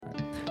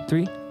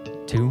3,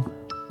 2,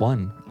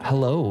 1.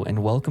 Hello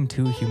and welcome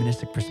to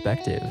Humanistic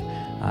Perspective.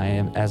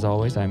 As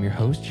always, I'm your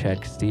host, Chad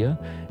Castilla,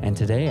 and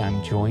today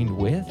I'm joined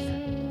with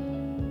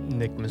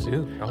Nich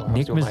Miesuk.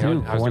 Nich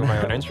Miesuk. I was doing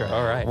my own intro.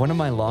 All right. One of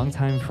my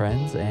longtime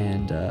friends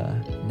and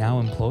now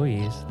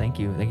employees. Thank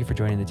you for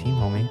joining the team,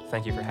 homie.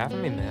 Thank you for having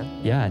me,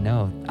 man. Yeah,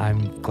 no,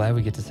 I'm glad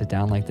we get to sit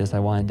down like this. I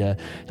wanted to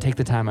take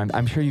the time.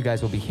 I'm sure you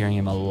guys will be hearing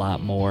him a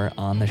lot more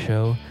on the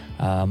show,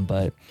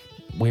 but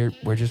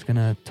we're just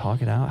gonna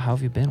talk it out. How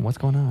have you been? What's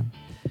going on?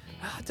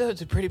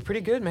 It's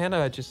pretty good, man.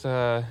 Just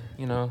talking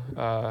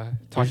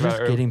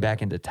about getting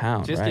back into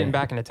town. Just right? getting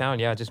back into town.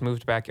 Yeah, just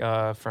moved back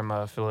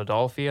from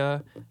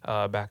Philadelphia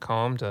back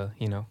home to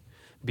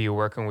be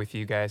working with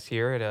you guys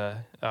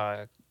here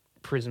at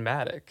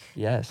Prismatic.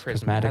 Yes,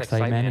 Prismatic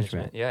site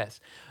management.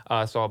 Yes.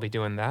 So I'll be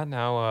doing that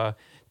now.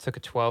 Took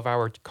a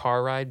 12-hour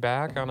car ride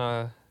back on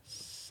a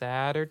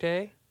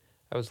Saturday.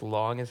 That was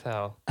long as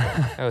hell.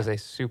 That was a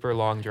super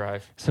long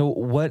drive. So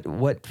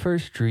what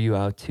first drew you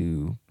out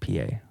to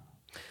PA?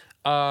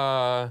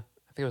 I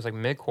think it was like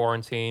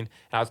mid-quarantine,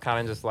 and I was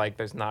kind of just like,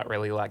 there's not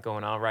really a lot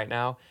going on right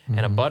now. Mm-hmm.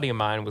 And a buddy of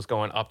mine was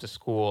going up to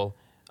school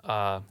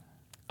up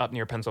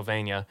near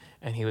Pennsylvania,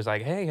 and he was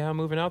like, hey, I'm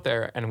moving out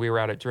there. And we were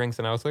out at drinks,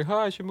 and I was like, oh,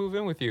 I should move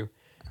in with you.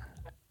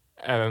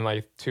 And then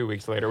like 2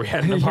 weeks later, we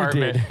had an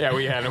apartment. Yeah,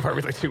 we had an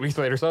apartment like 2 weeks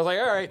later. So I was like,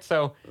 all right.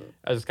 So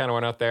I just kind of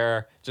went out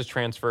there, just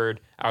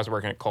transferred. I was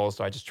working at Kohl's,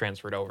 so I just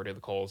transferred over to the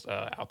Kohl's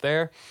out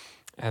there.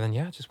 And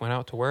then, just went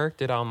out to work,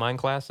 did online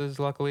classes,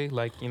 luckily,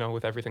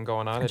 with everything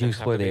going on. Did you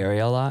explore the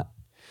area a lot?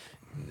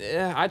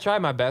 Yeah, I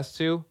tried my best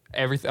to.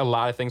 A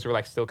lot of things were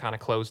like still kind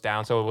of closed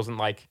down, so it wasn't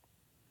like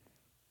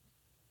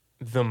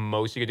the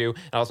most you could do.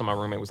 And also my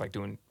roommate was like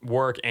doing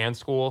work and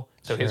school,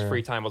 so his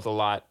free time was a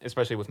lot,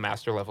 especially with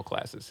master level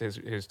classes.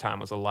 His time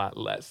was a lot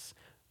less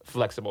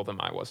flexible than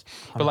mine was.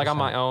 100%. But like on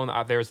my own,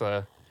 there's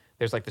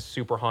like the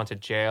super haunted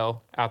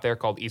jail out there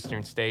called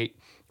Eastern State.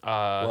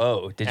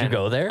 Whoa! Did you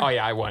go there? Oh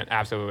yeah, I went,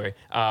 absolutely.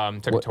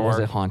 Took a tour. Was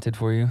it haunted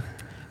for you?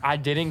 I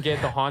didn't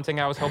get the haunting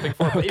I was hoping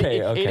for. But okay.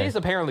 It is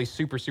apparently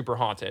super, super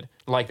haunted.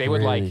 Like they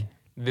would like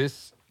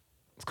this.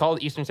 It's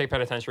called Eastern State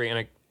Penitentiary,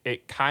 and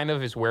it kind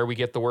of is where we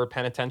get the word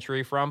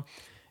penitentiary from.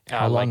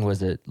 How long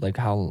was it? Like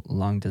how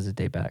long does it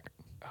date back?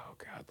 Oh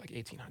God, like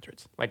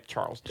 1800s, like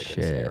Charles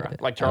Dickens era.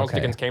 Like Charles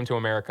Dickens came to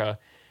America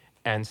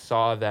and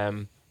saw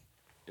them.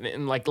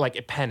 And like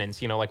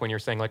penance, like when you're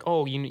saying like,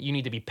 oh, you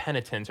need to be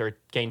penitent or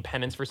gain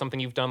penance for something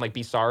you've done, like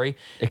be sorry.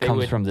 It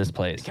comes from this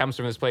place. It comes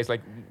from this place.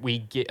 Like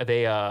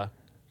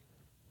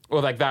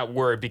like that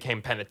word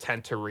became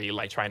penitentiary,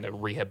 like trying to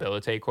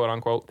rehabilitate, quote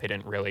unquote. They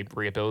didn't really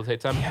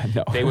rehabilitate them. Yeah,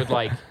 no. They would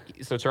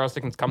so Charles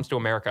Dickens comes to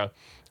America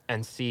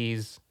and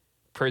sees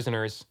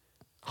prisoners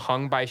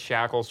hung by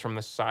shackles from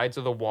the sides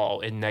of the wall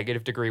in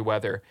negative degree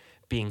weather,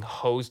 being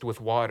hosed with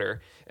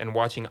water and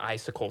watching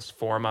icicles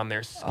form on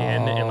their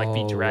skin and like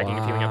be dragging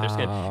and peeling out their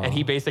skin. And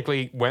he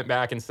basically went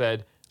back and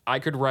said, I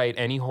could write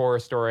any horror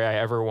story I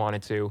ever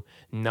wanted to.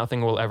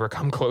 Nothing will ever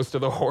come close to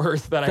the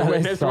horrors that I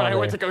witnessed when I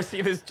went to go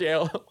see this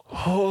jail.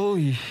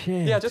 Holy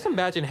shit. Yeah, just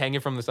imagine hanging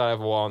from the side of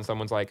a wall and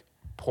someone's like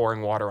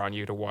pouring water on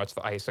you to watch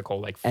the icicle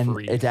like freeze.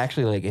 And it's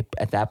actually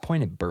at that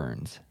point it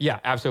burns. Yeah,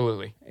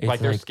 absolutely. Like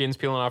their skin's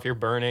peeling off, you're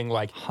burning.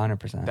 Like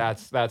 100%.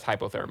 That's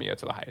hypothermia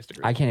to the highest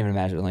degree. I can't even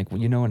imagine. Like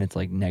when it's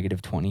like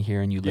negative 20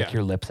 here and you lick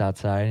your lips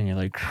outside and you're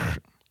like,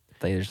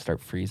 they just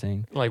start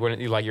freezing. Like when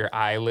your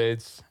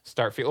eyelids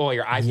start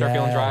your eyes start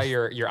feeling dry,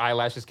 your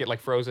eyelashes get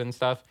like frozen and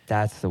stuff.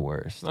 That's the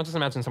worst. Not just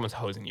imagine someone's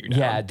hosing you down.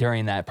 Yeah,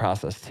 during that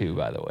process too,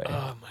 by the way.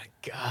 Oh my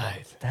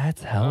God.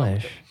 That's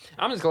hellish.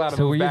 I'm just glad I moved back.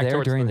 So were you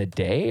there during the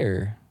day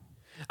or?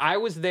 I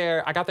was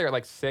there. I got there at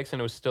like 6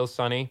 and it was still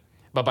sunny.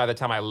 But by the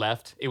time I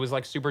left, it was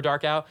like super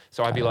dark out.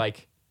 So I'd be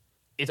like,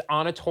 it's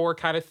on a tour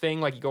kind of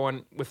thing. Like you go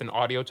on with an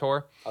audio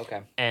tour.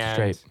 Okay. And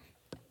straight.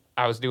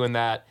 I was doing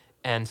that.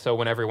 And so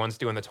when everyone's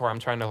doing the tour, I'm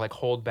trying to like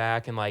hold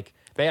back and like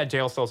they had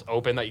jail cells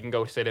open that you can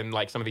go sit in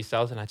like some of these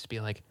cells. And I'd just be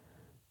like,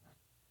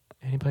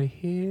 anybody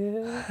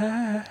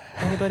here?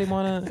 Anybody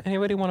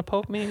wanna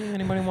poke me?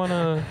 Anybody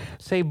wanna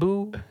say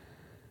boo?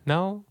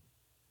 No?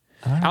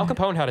 Al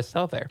Capone had a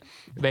cell there.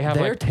 They have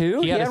there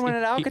too? He had one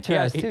at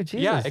Alcatraz too.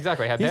 Jesus. Yeah,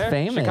 exactly. He's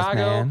famous,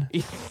 Chicago, man.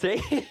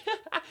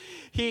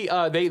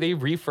 They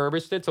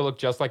refurbished it to look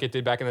just like it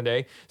did back in the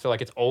day. So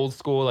like it's old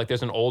school. Like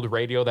there's an old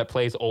radio that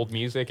plays old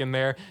music in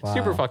there. Wow.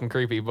 Super fucking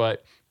creepy.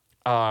 But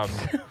yeah,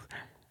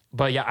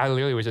 I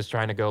literally was just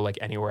trying to go like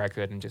anywhere I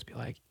could and just be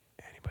like,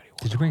 anybody.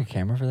 Did you bring a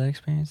camera for that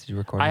experience? Did you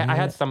record? I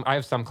have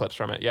some clips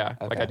from it. Yeah,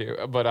 like I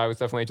do. But I was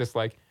definitely just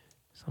like,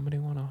 somebody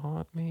want to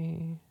haunt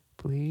me?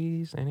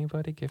 Please,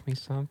 anybody give me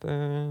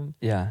something?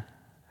 Yeah.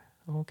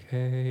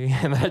 Okay.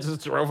 And I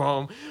just drove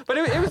home. But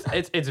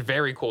it's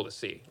very cool to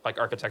see, like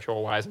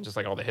architectural wise and just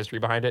like all the history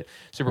behind it.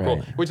 Super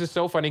cool. Which is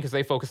so funny because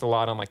they focus a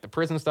lot on like the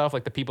prison stuff,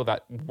 like the people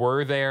that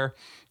were there.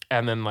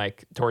 And then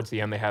like towards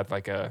the end they had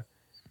like the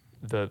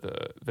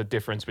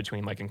difference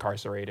between like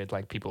incarcerated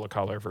like people of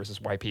color versus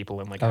white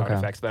people and like how it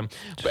affects them.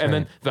 And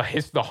then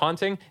the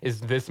haunting is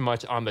this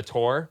much on the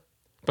tour.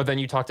 But then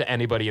you talk to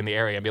anybody in the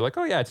area and be like,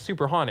 oh yeah, it's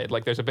super haunted.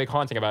 Like there's a big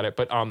haunting about it.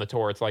 But on the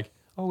tour, it's like,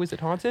 oh, is it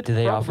haunted? Do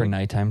they offer Probably.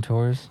 nighttime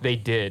tours? They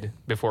did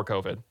before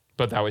COVID,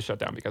 but that was shut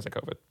down because of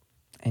COVID.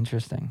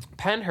 Interesting.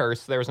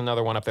 Penhurst, there was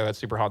another one up there that's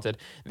super haunted.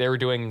 They were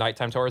doing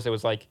nighttime tours. It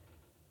was like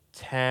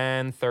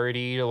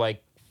 10:30 to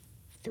like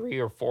 3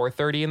 or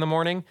 4:30 in the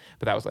morning,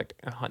 but that was like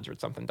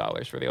 $100-something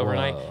for the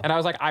overnight. Whoa. And I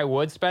was like, I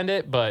would spend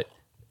it, but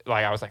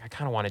like I was like, I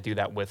kind of want to do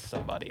that with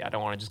somebody. I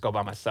don't want to just go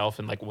by myself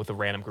and like with a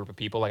random group of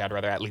people. Like I'd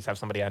rather at least have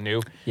somebody I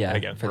knew. Yeah, And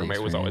again, for the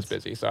roommate was always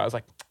experience. busy, so I was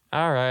like,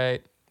 all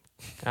right,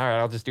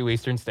 I'll just do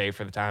Eastern State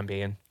for the time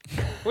being,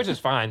 which is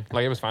fine.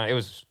 Like it was fine. It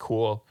was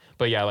cool,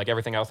 but yeah, like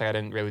everything else, like, I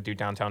didn't really do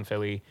downtown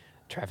Philly.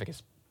 Traffic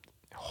is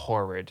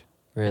horrid.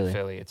 Really? In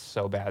Philly, it's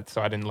so bad.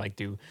 So I didn't like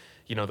do,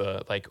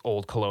 the like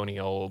old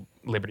colonial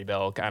Liberty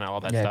Bell kind of all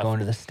that Yeah, stuff. going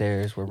to the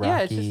stairs were Yeah,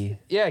 it's rocky.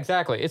 just, yeah,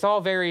 exactly. It's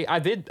all very. I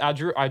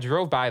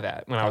drove by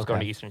that when I was going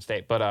to Okay. Eastern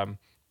State, but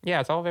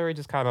yeah, it's all very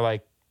just kind of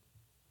like,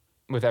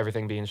 with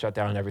everything being shut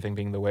down and everything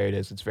being the way it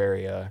is, it's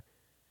very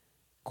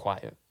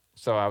quiet.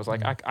 So I was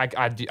like,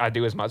 I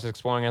do as much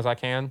exploring as I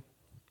can,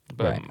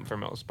 but Right. for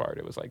most part,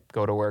 it was like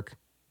go to work,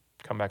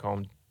 come back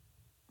home,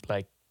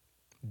 like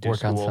do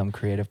Work on school. some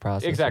creative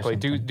process. or Exactly.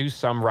 something. Do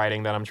some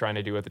writing that I'm trying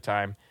to do at the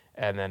time,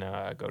 and then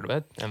go to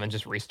bed, and then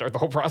just restart the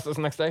whole process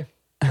the next day.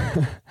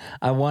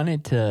 I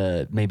wanted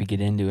to maybe get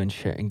into and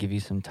share and give you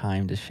some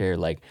time to share,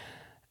 like,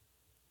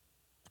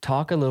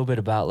 talk a little bit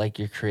about like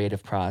your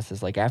creative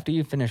process, like after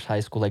you finish high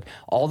school, like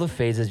all the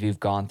phases you've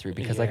gone through,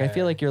 because like I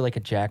feel Yeah. like you're like a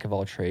jack of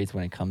all trades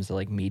when it comes to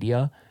like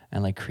media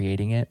and like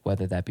creating it,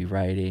 whether that be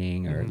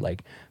writing or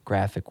like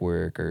graphic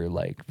work or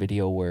like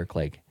video work.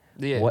 Like,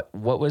 Yeah.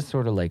 what was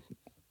sort of like,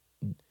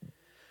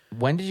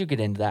 when did you get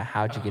into that?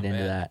 How'd you get into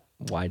man. that?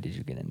 Why did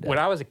you get into When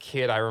it? I was a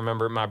kid, I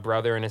remember my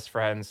brother and his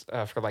friends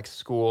for like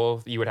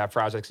school. You would have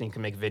projects and you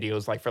can make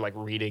videos like for like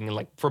reading and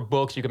like for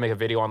books. You could make a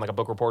video on like a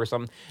book report or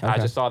something. And I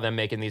Okay. just saw them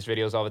making these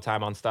videos all the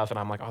time on stuff, and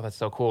I'm like, oh, that's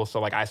so cool. So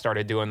like I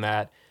started doing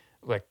that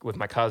like with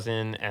my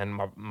cousin and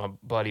my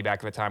buddy back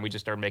at the time. We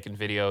just started making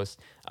videos.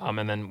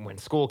 And then when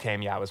school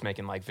came, yeah, I was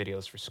making like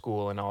videos for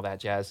school and all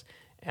that jazz.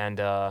 And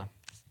so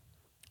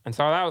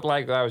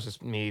that was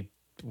just me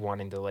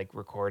wanting to like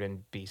record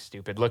and be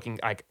stupid. Looking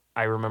like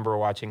I remember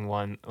watching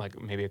one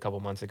like maybe a couple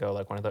months ago,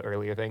 like one of the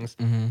earlier things.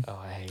 Oh,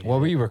 I hated What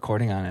were it. you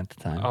recording on at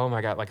the time? Oh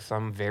my god, like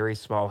some very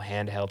small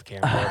handheld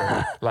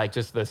camcorder, like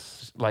just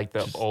this, like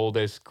the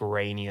oldest,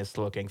 grainiest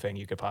looking thing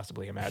you could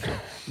possibly imagine.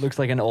 Looks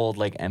like an old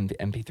like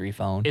MP3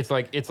 phone. It's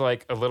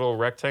like a little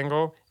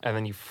rectangle, and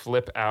then you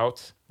flip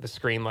out the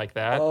screen like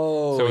that.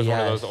 Oh, so it was one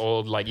of yes. those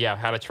old, like, yeah,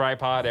 had a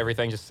tripod,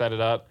 everything, just set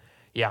it up.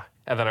 Yeah,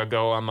 and then I'd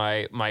go on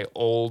my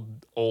old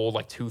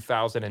like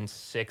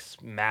 2006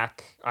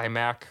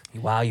 iMac.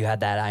 Wow, you had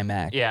that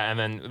iMac. Yeah, and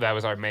then that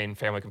was our main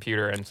family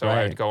computer, and so I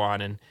Right. would go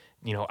on and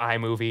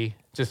iMovie,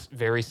 just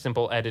very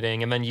simple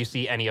editing, and then you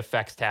see any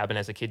effects tab, and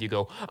as a kid you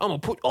go, I'm gonna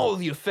put all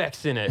the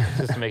effects in it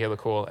just to make it look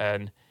cool.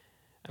 And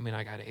I mean,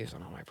 I got A's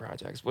on all my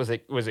projects. Was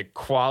it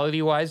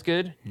quality wise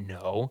good?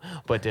 No,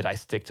 but did I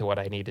stick to what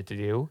I needed to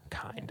do?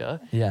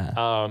 Kinda.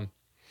 Yeah.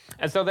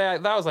 And so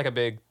that was like a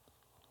big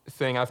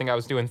thing. I think I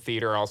was doing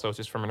theater also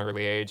just from an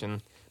early age,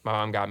 and my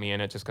mom got me in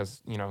it just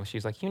because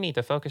she's like, you need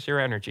to focus your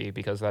energy,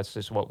 because that's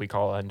just what we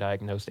call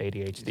undiagnosed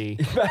ADHD.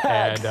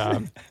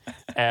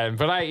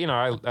 But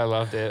I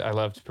loved it. I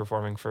loved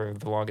performing for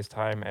the longest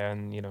time,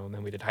 and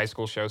then we did high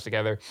school shows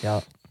together,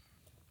 Yeah.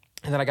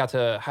 and then I got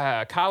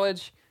to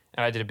college,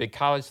 and I did a big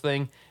college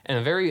thing. And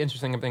a very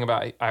interesting thing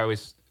about it, I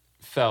always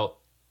felt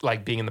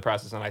like being in the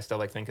process, and I still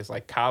like think, is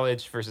like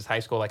college versus high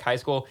school. Like high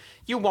school,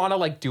 you want to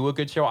like do a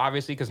good show,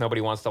 obviously, because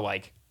nobody wants to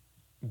like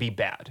be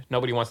bad.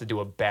 Nobody wants to do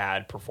a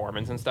bad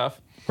performance and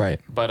stuff. Right.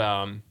 But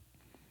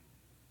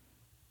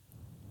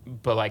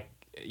like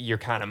you're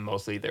kind of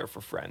mostly there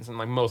for friends and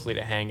like mostly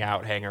to hang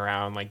out, hang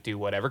around, like do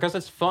whatever, because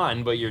it's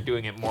fun. But you're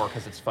doing it more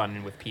because it's fun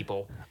and with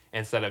people,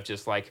 instead of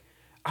just like,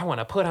 I want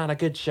to put on a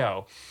good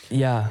show.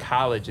 Yeah.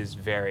 College is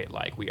very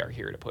like, we are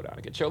here to put on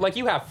a good show. Like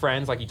you have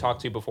friends like you talk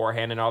to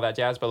beforehand and all that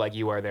jazz, but like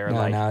you are there No,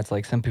 like now it's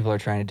like some people are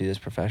trying to do this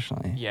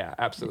professionally. yeah,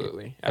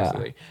 absolutely.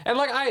 And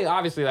like I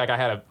obviously like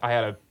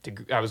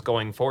I was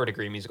going for a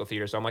degree in musical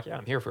theater, so I'm like, yeah,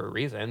 I'm here for a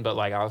reason, but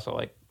like I also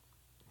like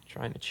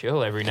trying to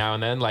chill every now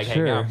and then, like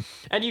hang out.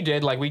 And you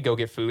did, like we'd go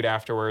get food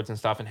afterwards and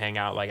stuff and hang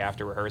out like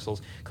after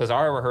rehearsals, because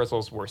our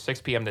rehearsals were 6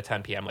 p.m. to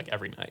 10 p.m. like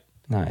every night.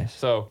 Nice.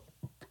 So,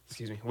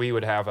 excuse me, we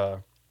would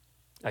have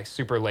like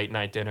super late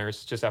night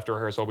dinners just after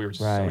rehearsal. We were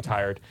just so Right.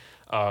 tired.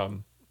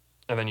 And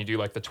then you do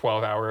like the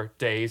 12-hour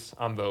days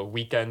on the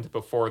weekend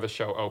before the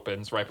show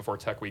opens, right before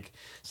Tech Week.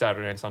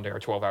 Saturday and Sunday are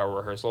 12-hour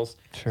rehearsals.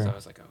 Sure. So I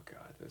was like, oh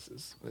god, this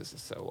is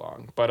so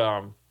long. But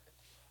I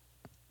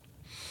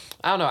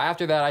don't know.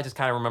 After that, I just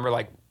kind of remember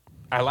like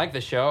I liked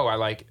the show.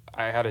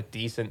 I had a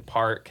decent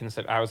part.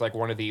 I was like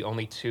one of the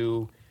only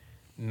 2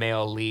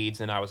 male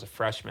leads, and I was a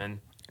freshman.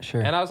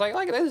 Sure. And I was like,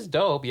 this is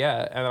dope,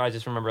 yeah. And then I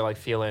just remember like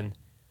feeling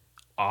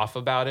off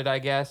about it, I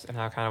guess. And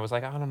I kind of was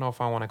like, I don't know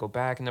if I want to go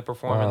back into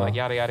performing, like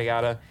yada yada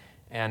yada.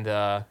 And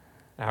I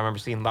remember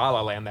seeing La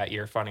La Land that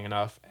year, funny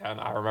enough. And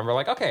I remember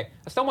like, okay,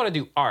 I still want to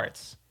do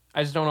arts.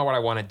 I just don't know what I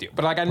want to do.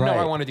 But like I know I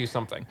Right. want to do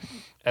something.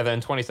 And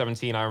then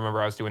 2017, I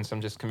remember I was doing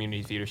some just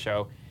community theater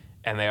show,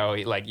 and they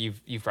always like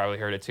you've probably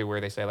heard it too, where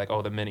they say like,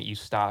 oh, the minute you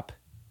stop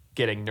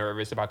getting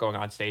nervous about going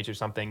on stage or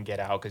something, get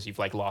out because you've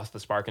like lost the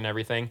spark and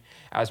everything.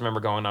 I just remember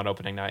going on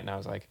opening night and I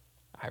was like,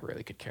 I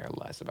really could care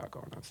less about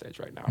going on stage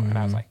right now. And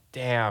I was like,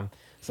 damn.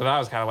 So that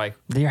was kind of like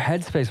Your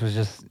headspace was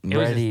just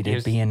ready it to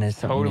was be in this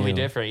something totally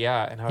new. different,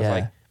 yeah. And I was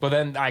like, but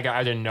then I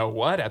didn't know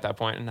what at that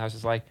point, and I was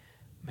just like,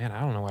 man, I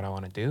don't know what I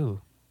want to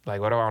do.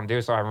 Like, what do I want to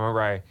do? So I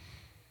remember I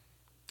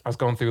was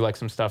going through like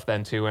some stuff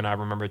then too, and I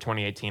remember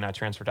 2018 I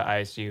transferred to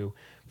ISU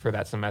for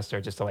that semester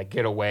just to like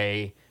get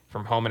away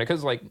from home, and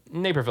because like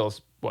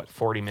Naperville's what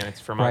 40 minutes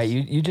from us, right.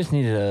 You just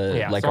needed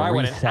so a I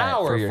went reset an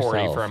hour for 40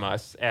 yourself. from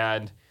us,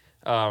 and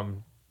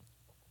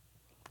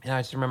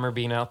I just remember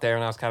being out there,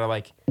 and I was kind of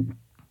like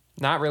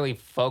not really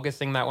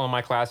focusing that well in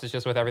my classes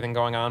just with everything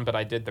going on, but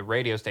I did the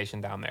radio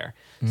station down there,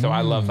 so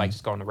I love like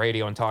just going to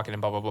radio and talking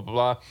and blah blah blah blah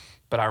blah.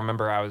 But I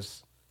remember I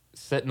was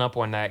sitting up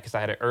one night because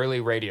I had an early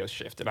radio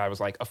shift, and I was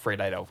like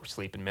afraid I'd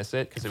oversleep and miss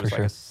it because it was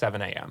like a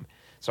 7 a.m.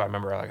 So I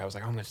remember like I was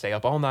like, I'm gonna stay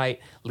up all night,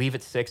 leave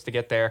at 6 to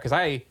get there because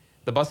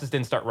the buses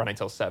didn't start running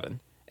till 7,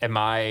 and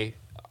my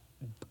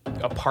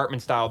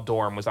apartment style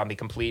dorm was on the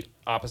complete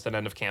opposite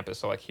end of campus.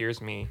 So like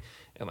here's me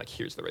and like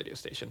here's the radio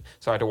station.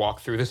 So I had to walk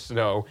through the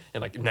snow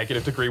and like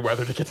 -degree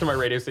weather to get to my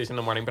radio station in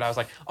the morning. But I was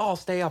like, oh, I'll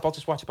stay up. I'll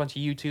just watch a bunch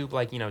of YouTube,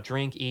 like, you know,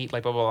 drink, eat,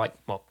 like blah blah blah. Like,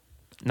 well,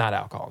 not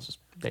alcohol, it's just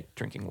like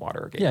drinking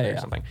water or Gatorade or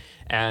something.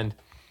 And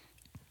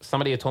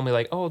somebody had told me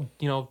like, oh,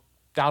 you know,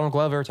 Donald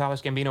Glover,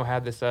 Childish Gambino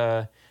had this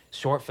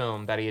short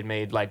film that he had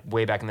made like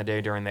way back in the day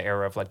during the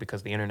era of like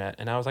because of the internet.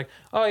 And I was like,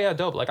 oh yeah,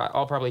 dope. Like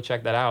I'll probably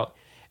check that out.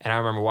 And I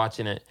remember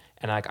watching it,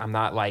 and like I'm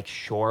not like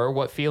sure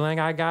what feeling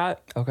I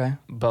got. Okay.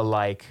 But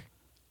like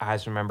I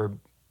just remember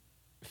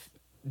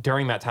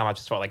during that time I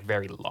just felt like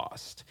very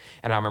lost.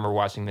 And I remember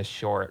watching this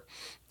short,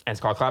 and it's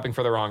called Clapping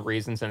for the Wrong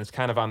Reasons, and it's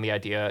kind of on the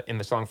idea in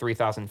the song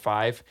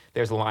 3005.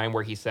 There's a line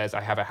where he says,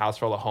 I have a house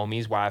full of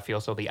homies, why I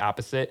feel so the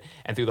opposite.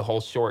 And through the whole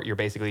short, you're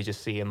basically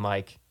just seeing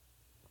like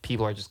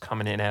people are just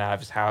coming in and out of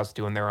his house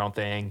doing their own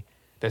thing.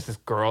 There's this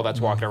girl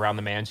that's walking around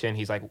the mansion.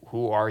 He's like,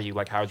 who are you?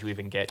 Like, how'd you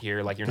even get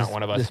here? Like, you're not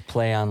one of us. This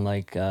play on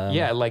like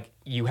Yeah, like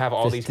you have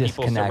all these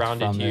people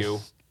surrounded you,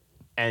 this.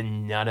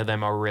 and none of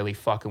them are really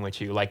fucking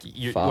with you. Like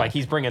like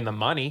he's bringing the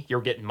money,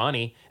 you're getting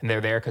money, and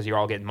they're there because you're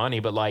all getting money.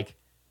 But like,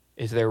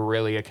 is there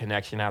really a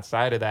connection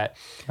outside of that?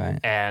 Right.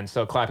 And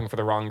so, Clapping for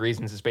the Wrong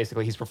Reasons is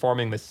basically he's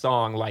performing this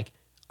song like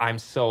I'm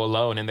so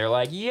alone, and they're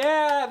like,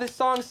 yeah, this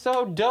song's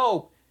so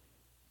dope.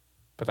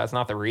 But that's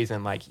not the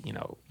reason, like, you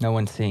know. No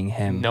one's seeing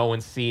him. No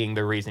one's seeing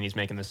the reason he's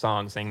making the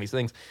song, saying these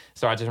things.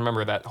 So I just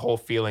remember that whole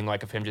feeling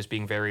like of him just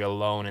being very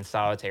alone and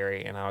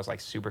solitary. And I was like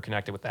super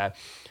connected with that.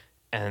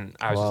 And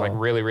I was just like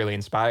really, really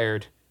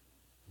inspired,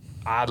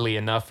 oddly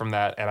enough, from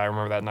that. And I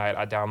remember that night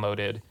I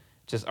downloaded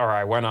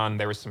I went on,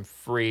 there was some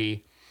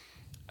free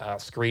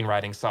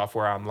screenwriting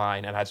software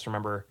online. And I just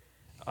remember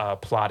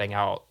plotting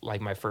out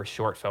like my first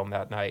short film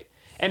that night.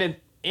 And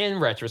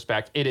in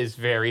retrospect, it is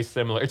very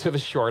similar to the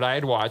short I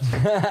had watched.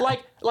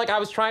 like I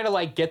was trying to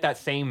like get that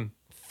same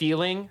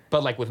feeling,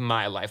 but like with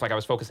my life. Like I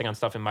was focusing on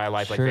stuff in my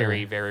life, like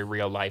very, very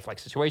real life, like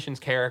situations,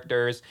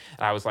 characters.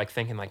 And I was like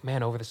thinking like,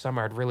 man, over the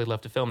summer, I'd really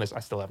love to film this.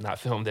 I still have not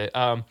filmed it.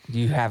 Do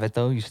you have it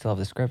though? You still have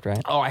the script,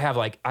 right? Oh, I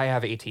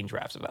have 18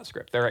 drafts of that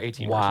script. There are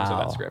 18 versions of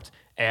that script.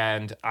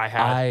 And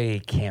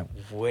I can't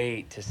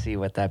wait to see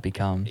what that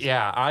becomes.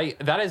 Yeah,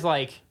 that is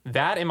like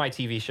that in my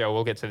TV show.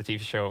 We'll get to the TV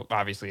show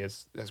obviously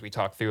as we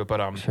talk through it, but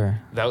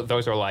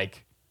those are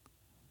like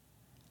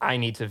I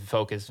need to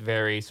focus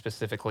very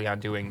specifically on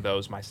doing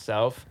those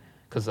myself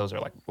because those are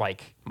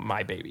like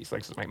my babies,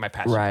 like my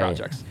passion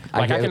projects.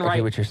 Like I can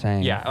write what you're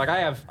saying. Yeah, like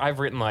I've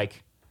written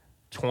like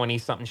 20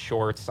 something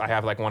shorts. I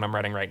have like one I'm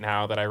writing right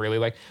now that I really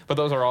like, but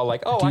those are all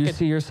like, do you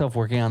see yourself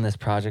working on this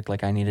project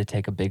like I need to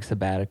take a big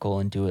sabbatical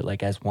and do it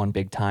like as one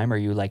big time? Or are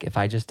you like, if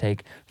I just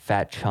take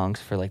fat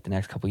chunks for like the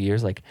next couple of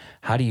years, like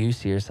how do you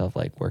see yourself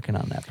like working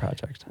on that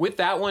project? With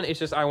that one, it's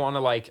just I want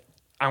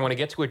to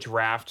get to a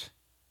draft.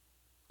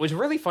 What's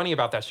really funny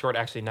about that short,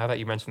 actually, now that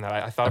you mentioned that,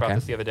 I thought about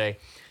this the other day.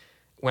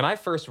 When I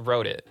first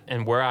wrote it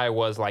and where I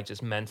was like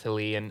just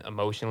mentally and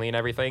emotionally and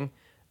everything,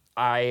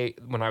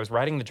 when I was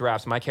writing the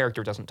drafts, my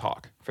character doesn't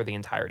talk for the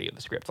entirety of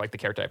the script, like the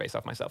character I base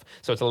off myself.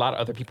 So it's a lot of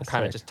other people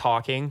kind of just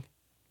talking,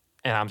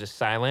 and I'm just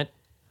silent.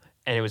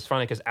 And it was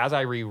funny because as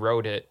I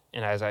rewrote it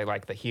and as I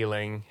like the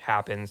healing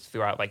happens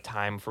throughout like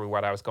time for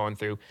what I was going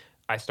through,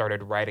 I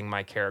started writing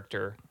my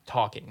character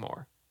talking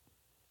more.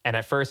 And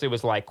at first it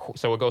was like,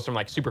 so it goes from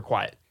like super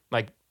quiet,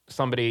 like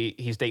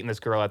he's dating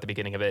this girl at the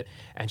beginning of it,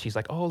 and she's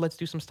like, oh, let's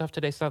do some stuff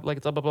today, stuff like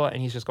it's blah blah blah, and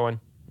he's just going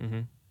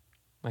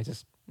like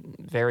just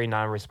very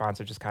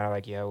non-responsive, just kind of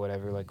like, yeah,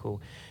 whatever, like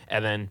cool.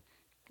 And then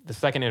the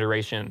second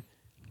iteration,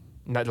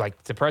 not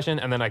like depression,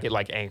 and then I get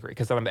like angry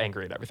because then I'm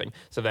angry at everything.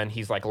 So then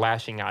he's like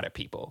lashing out at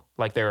people.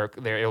 Like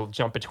it'll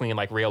jump between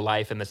like real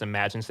life and this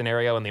imagined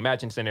scenario. And the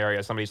imagined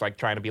scenario, somebody's like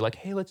trying to be like,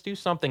 hey, let's do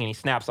something, and he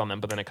snaps on them,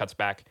 but then it cuts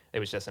back. It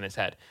was just in his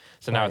head.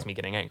 So now it's me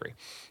getting angry.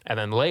 And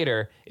then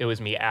later it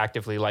was me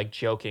actively like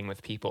joking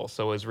with people.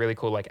 So it was really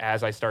cool. Like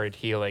as I started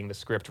healing, the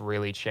script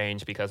really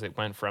changed because it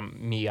went from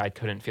me, I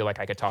couldn't feel like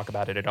I could talk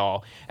about it at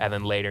all. And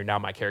then later now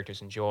my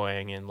character's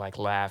enjoying and like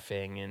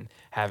laughing and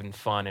having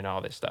fun and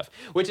all this stuff,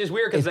 which is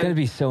weird because It's going to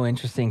be so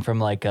interesting from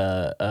like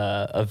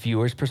a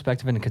viewer's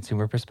perspective and a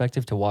consumer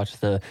perspective to watch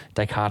the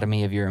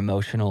dichotomy of your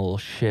emotional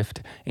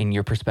shift in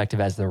your perspective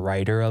as the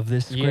writer of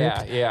this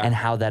script and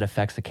how that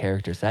affects the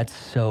characters. That's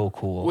so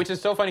cool. Which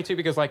is so funny too,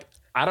 because like,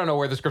 I don't know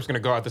where the script's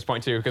going to go at this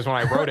point too, because when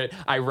I wrote it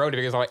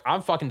because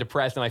I'm fucking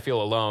depressed and I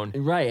feel alone.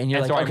 Right. And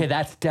you're like, okay,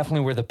 that's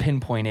definitely where the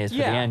pinpoint is for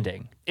the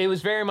ending. It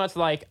was very much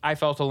like I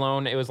felt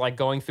alone. It was like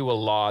going through a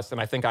loss.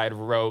 And I think I had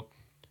wrote,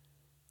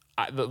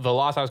 the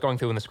loss I was going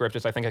through in the script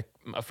is I think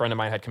a friend of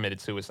mine had committed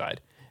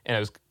suicide. And it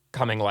was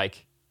coming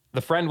like,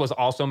 the friend was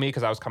also me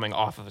because I was coming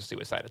off of a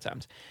suicide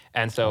attempt.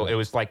 And so it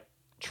was like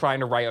trying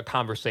to write a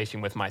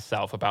conversation with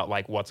myself about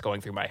like what's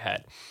going through my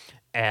head.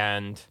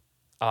 And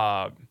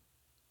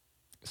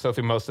so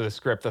through most of the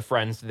script, the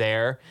friend's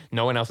there.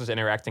 No one else is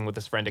interacting with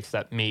this friend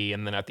except me.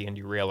 And then at the end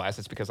you realize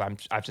it's because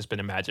I've just been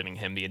imagining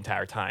him the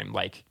entire time,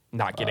 like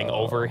not getting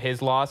over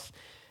his loss.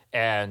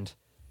 And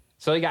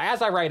so yeah,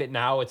 as I write it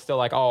now, it's still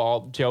like, oh,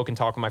 I'll joke and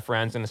talk with my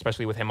friends, and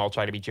especially with him, I'll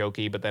try to be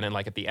jokey. But then,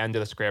 at the end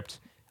of the script,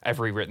 I've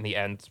rewritten the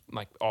end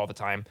like all the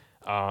time.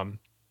 I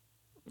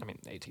mean,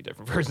 18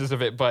 different versions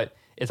of it, but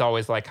it's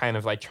always like kind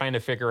of like trying to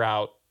figure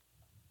out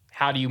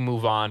how do you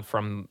move on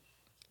from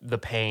the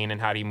pain and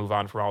how do you move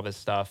on from all this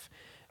stuff,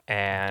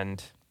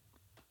 and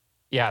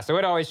yeah, so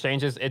it always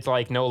changes. It's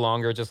like no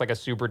longer just like a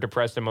super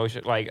depressed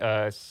emotion, like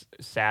a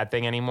sad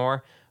thing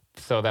anymore.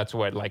 So that's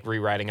what like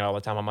rewriting it all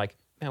the time. I'm like,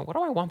 man, what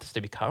do I want this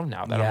to become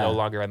now that I'm no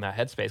longer in that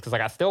headspace? Because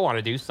like I still want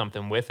to do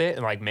something with it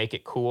and like make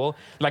it cool.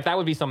 Like that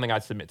would be something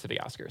I'd submit to the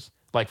Oscars.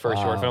 Like for a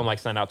short film, like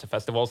send out to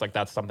festivals. Like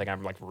that's something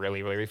I'm like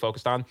really, really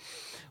focused on.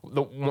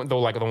 The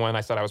one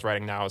I said I was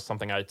writing now is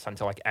something I'd send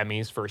to like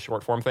Emmys for a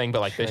short form thing.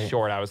 But like this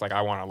short, I was like,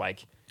 I want to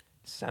like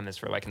send this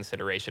for like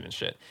consideration and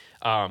shit.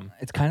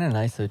 It's kind of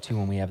nice though too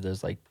when we have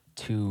those like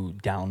 2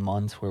 down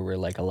months where we're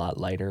like a lot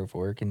lighter of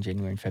work in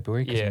January and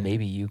February, because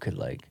maybe you could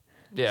like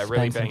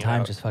really spend some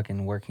time just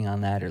fucking working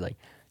on that, or like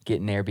get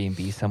an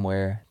Airbnb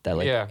somewhere that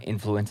like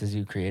influences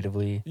you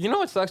creatively. You know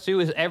what sucks too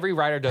is every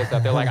writer does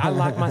that. They're like, I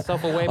lock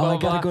myself away. I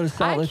gotta go to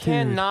solitude. I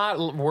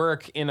cannot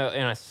work in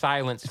a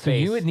silent space. So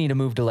you would need to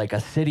move to like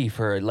a city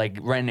for like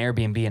rent an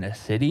Airbnb in a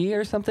city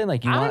or something.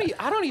 Like I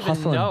don't even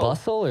hustle know. And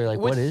bustle, or like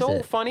What's what is it? What's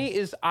so funny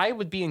is I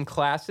would be in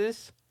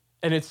classes.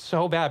 And it's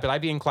so bad, but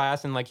I'd be in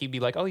class and like he'd be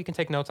like, oh, you can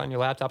take notes on your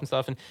laptop and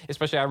stuff. And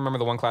especially I remember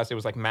the one class, it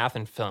was like math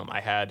and film.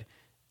 I had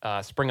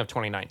spring of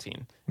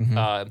 2019.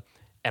 And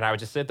I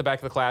would just sit at the back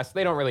of the class.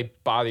 They don't really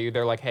bother you.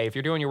 They're like, hey, if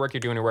you're doing your work, you're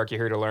doing your work. You're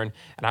here to learn.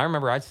 And I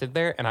remember I'd sit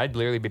there and I'd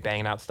literally be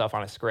banging out stuff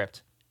on a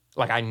script.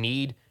 Like I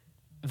need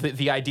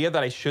the idea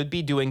that I should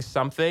be doing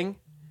something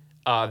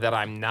that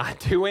I'm not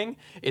doing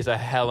is a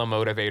hella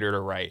motivator to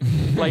write.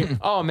 Like,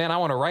 oh man, I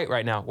want to write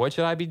right now. What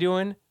should I be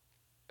doing?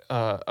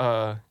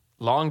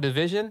 Long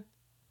division?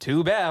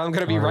 Too bad. I'm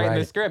going to be writing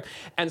the script.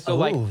 And so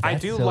like, I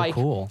do so like,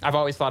 cool. I've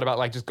always thought about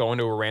like just going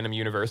to a random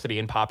university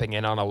and popping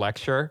in on a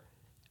lecture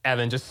and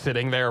then just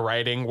sitting there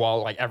writing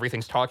while like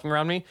everything's talking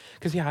around me.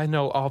 Cause I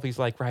know all these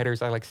like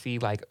writers, I like see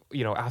like,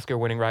 Oscar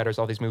winning writers,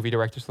 all these movie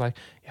directors like,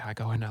 I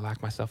go and I lock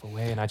myself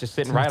away and I just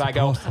sit and write. I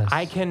go,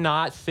 I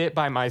cannot sit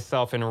by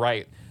myself and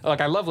write.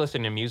 Like I love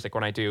listening to music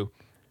when I do.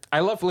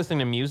 I love listening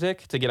to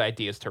music to get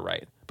ideas to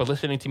write, but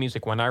listening to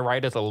music when I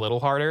write is a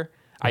little harder.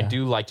 I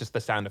do like just the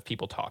sound of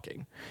people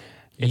talking.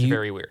 It's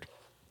very weird.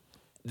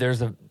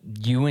 There's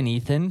you and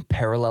Ethan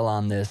parallel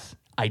on this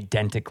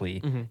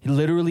identically.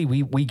 Literally,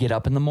 we get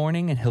up in the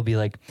morning and he'll be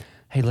like,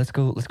 hey, let's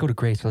go to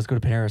Grace, let's go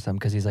to Panera or something,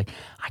 because he's like,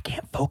 I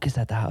can't focus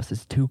at the house.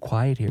 It's too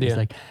quiet here. He's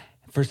like,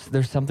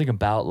 there's something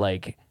about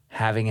like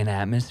having an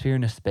atmosphere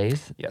in a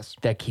space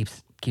that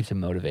keeps him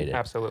motivated.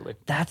 Absolutely.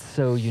 That's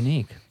so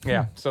unique.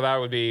 Yeah. So that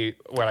would be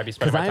what I'd be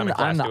spending my time in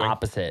class I'm the doing.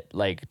 opposite.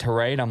 Like to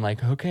write, I'm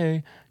like,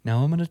 okay,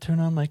 now I'm going to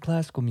turn on my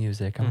classical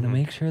music. I'm going to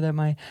make sure that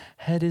my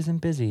head isn't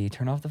busy.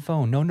 Turn off the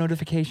phone. No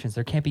notifications.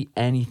 There can't be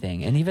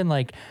anything. And even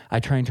like I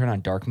try and turn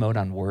on dark mode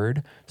on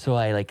Word. So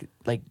I like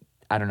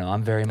I don't know.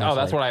 I'm very much. Oh,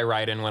 that's what I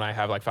write in when I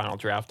have like Final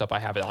Draft up. I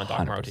have it on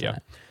dark mode. Yeah.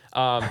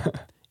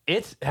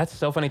 That's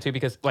so funny too,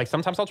 because like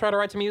sometimes I'll try to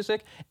write to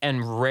music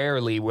and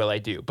rarely will I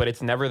do, but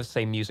it's never the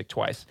same music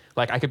twice.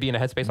 Like I could be in a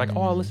headspace like,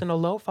 oh, I'll listen to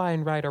lo-fi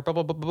and write or blah,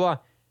 blah, blah, blah, blah.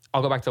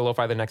 I'll go back to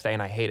lo-fi the next day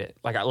and I hate it.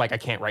 Like I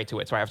can't write to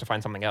it. So I have to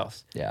find something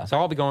else. Yeah. So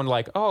I'll be going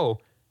like, oh,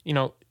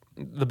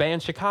 the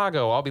band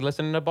Chicago, I'll be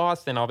listening to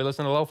Boston. I'll be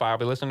listening to lo-fi. I'll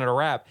be listening to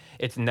rap.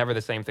 It's never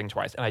the same thing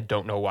twice. And I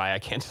don't know why I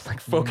can't just like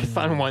focus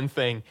on one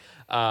thing.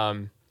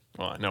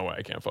 Well, I know why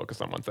I can't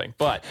focus on one thing,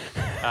 but,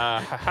 And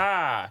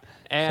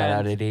shout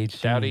out ADHD.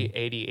 Shout out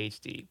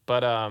ADHD.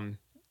 But,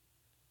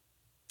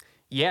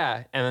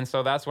 yeah. And then,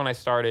 so that's when I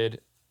started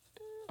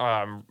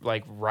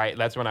like write.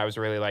 That's when I was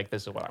really like,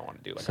 this is what I want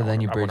to do. Like, So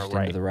then you I wanna bridged into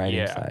write. the writing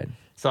Yeah. side.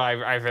 So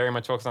I very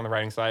much focused on the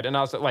writing side, and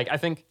also like I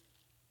think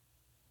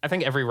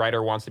every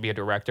writer wants to be a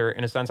director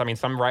in a sense. I mean,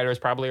 some writers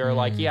probably are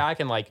like, yeah, I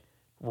can like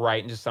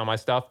write and just sell my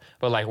stuff,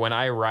 but like when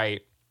I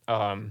write,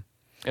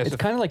 It's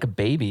kind of like a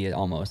baby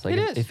almost. Like It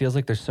is. it feels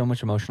like there's so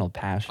much emotional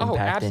passion oh,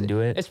 packed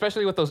into it.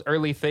 especially with those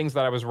early things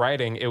that I was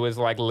writing. It was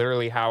like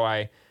literally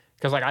how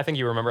because like I think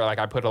you remember, like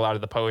I put a lot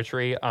of the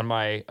poetry on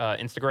my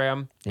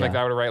Instagram, like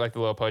Yeah. I would write like the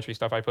little poetry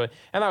stuff I put,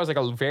 and that was like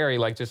a very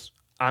like just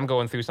I'm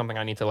going through something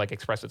I need to like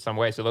express it some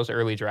way. So those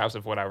early drafts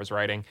of what I was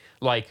writing,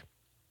 like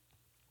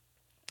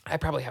I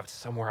probably have it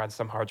somewhere on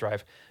some hard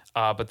drive,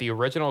 but the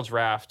original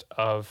draft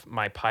of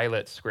my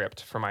pilot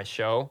script for my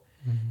show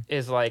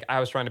is like I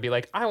was trying to be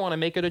like I want to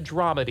make it a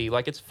dramedy,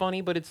 like it's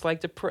funny but it's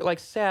like like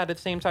sad at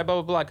the same time, blah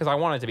blah blah, because I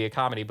wanted it to be a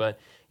comedy. But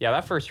yeah,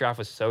 that first draft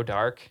was so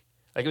dark,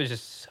 like it was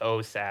just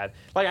so sad.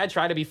 Like I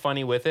tried to be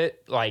funny with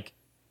it, like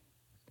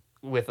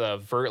with a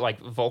like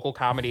vocal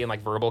comedy and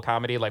like verbal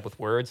comedy, like with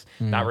words,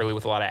 not really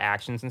with a lot of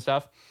actions and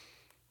stuff.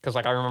 Because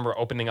like I remember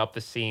opening up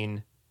the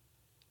scene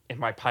in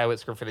my pilot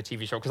script for the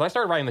TV show, because I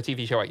started writing the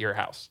TV show at your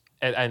house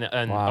in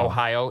Wow.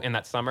 Ohio in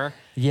that summer.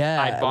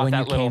 Yeah, I bought when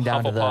that you came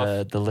down to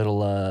Hufflepuff. the little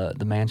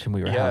the mansion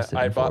we were Yeah, house sitting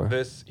I bought for.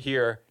 this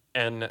here,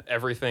 and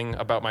everything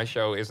about my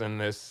show is in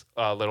this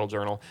little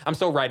journal. I'm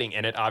still writing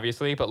in it,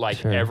 obviously, but like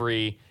Sure.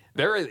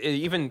 there is,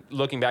 even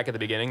looking back at the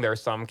beginning, there are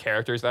some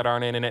characters that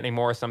aren't in it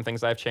anymore. Some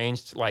things I've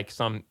changed, like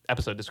some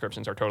episode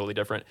descriptions are totally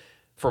different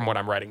from what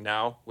I'm writing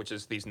now, which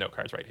is these note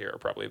cards right here are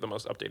probably the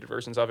most updated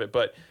versions of it.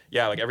 But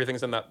yeah, like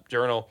everything's in that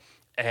journal,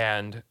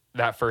 and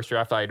that first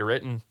draft I had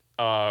written.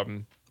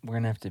 We're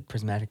gonna have to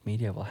Prismatic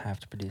Media will have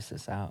to produce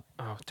this out.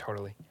 Oh,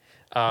 totally.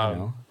 You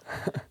know,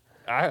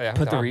 I'm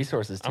put the down.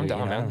 resources to I'm it. down,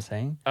 You know man. what I'm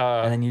saying?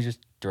 And then you just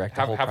direct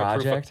the whole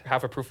project.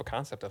 Have a proof of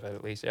concept of it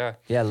at least. Yeah.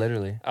 Yeah,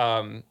 literally.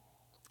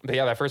 But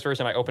yeah, that first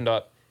version I opened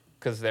up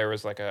because there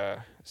was like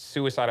a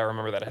suicide I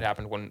remember that had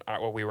happened when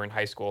we were in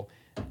high school,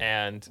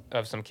 and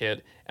of some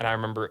kid, and I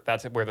remember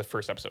that's where the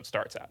first episode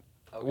starts at.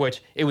 Okay.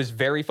 Which it was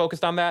very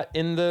focused on that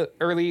in the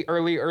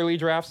early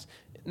drafts.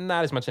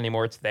 Not as much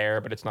anymore. It's there,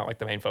 but it's not like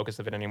the main focus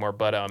of it anymore.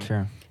 But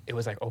Sure. it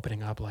was like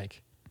opening up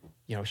like,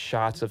 you know,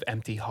 shots of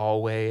empty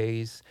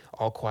hallways,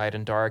 all quiet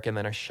and dark, and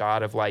then a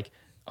shot of like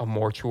a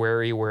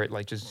mortuary where it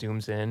like just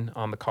zooms in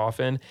on the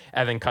coffin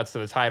and then cuts to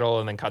the title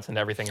and then cuts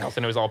into everything else,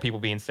 and it was all people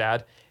being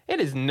sad. It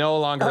is no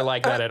longer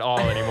like that at all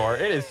anymore.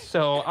 It is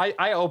so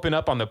I open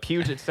up on the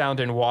Puget Sound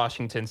in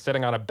Washington,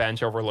 sitting on a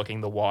bench overlooking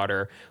the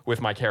water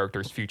with my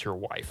character's future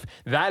wife.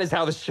 That is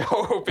how the show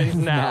opens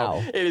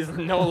now. Now. It is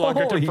no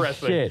longer Holy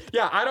depressing. shit.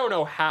 Yeah, I don't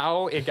know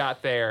how it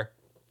got there,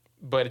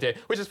 but it did.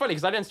 Which is funny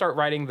because I didn't start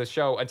writing the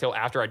show until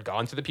after I'd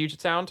gone to the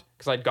Puget Sound,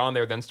 because I'd gone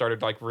there, then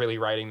started like really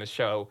writing the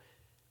show.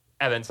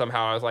 And then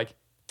somehow I was like,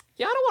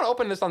 yeah, I don't want to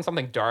open this on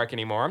something dark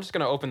anymore. I'm just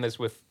going to open this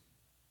with,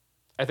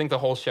 I think the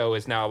whole show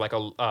is now like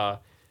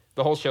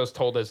the whole show's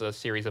told as a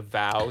series of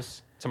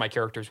vows to my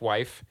character's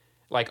wife.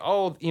 Like,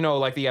 oh, you know,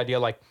 like the idea,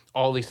 like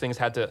all these things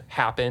had to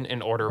happen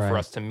in order for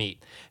us to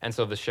meet. And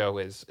so the show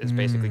is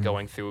basically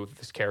going through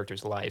this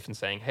character's life and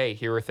saying, hey,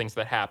 here are things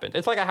that happened.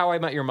 It's like a How I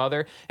Met Your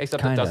Mother,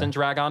 except Kinda. it doesn't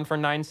drag on for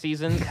 9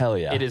 seasons. Hell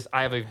yeah. It is,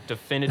 I have a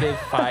definitive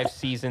 5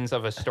 seasons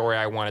of a story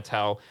I want to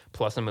tell,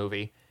 plus a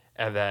movie.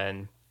 And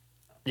then,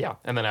 yeah,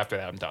 and then after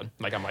that, I'm done.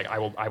 Like, I'm like, I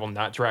will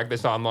not drag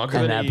this on longer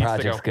And than that it needs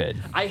to project's go. good.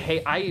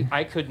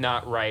 I could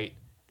not write.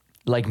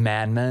 Like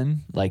Mad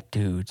Men, like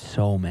dude,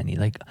 so many.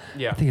 Like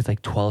Yeah. I think it's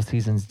like 12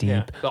 seasons deep,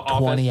 Yeah. The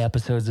 20 Office.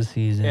 episodes a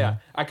season. Yeah,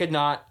 I could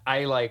not.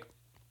 I like,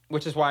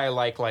 which is why I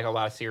like a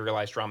lot of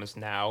serialized dramas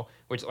now.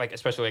 Which like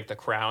especially like The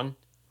Crown.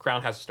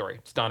 Crown has a story.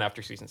 It's done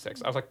after season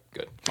 6. I was like,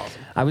 good,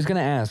 awesome. I was gonna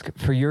ask,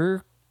 for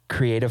your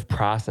creative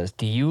process,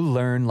 do you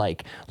learn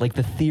like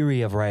the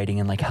theory of writing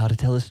and like how to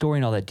tell a story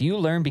and all that? Do you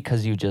learn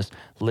because you just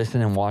listen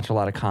and watch a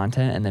lot of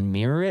content and then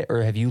mirror it,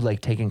 or have you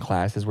like taken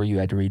classes where you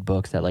had to read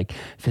books that like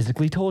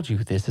physically told you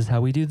this is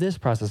how we do this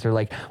process, or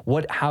like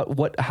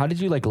how did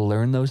you like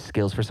learn those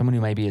skills for someone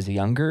who might be as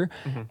younger,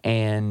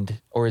 and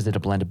or is it a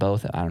blend of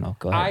both? I don't know.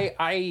 Go ahead.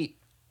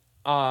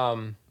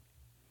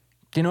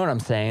 Do you know what I'm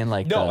saying?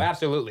 Like No,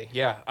 absolutely,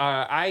 yeah.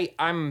 I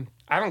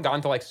haven't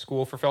gone to like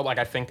school for film. Like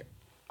I think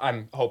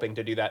I'm hoping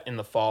to do that in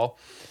the fall,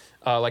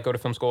 like go to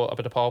film school up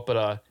at DePaul.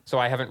 But so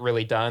I haven't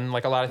really done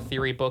like a lot of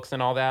theory books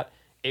and all that.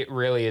 It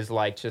really is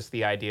like just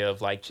the idea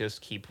of like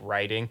just keep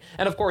writing,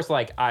 and of course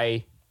like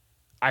I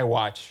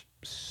watch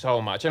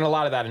so much, and a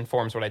lot of that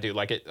informs what I do.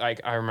 Like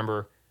I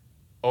remember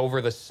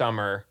over the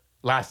summer,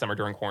 last summer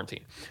during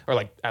quarantine, or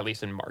like at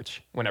least in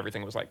March when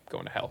everything was like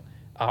going to hell.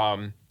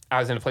 I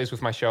was in a place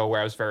with my show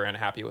where I was very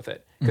unhappy with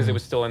it because it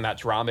was still in that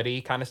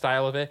dramedy kind of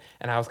style of it.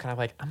 And I was kind of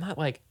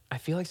like, I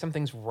feel like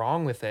something's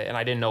wrong with it. And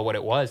I didn't know what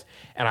it was.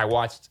 And I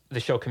watched the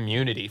show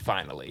Community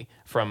finally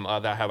from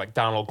that had like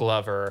Donald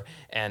Glover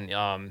and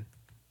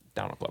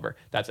Donald Glover.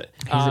 That's it.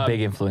 He's a big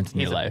influence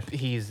in your life.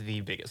 He's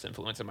the biggest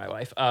influence in my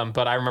life.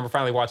 But I remember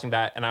finally watching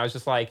that and I was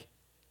just like,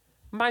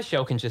 my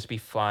show can just be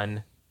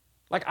fun.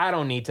 like I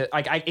don't need to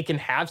like it can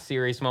have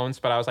serious moments,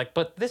 but I was like,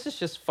 but this is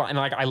just fun. And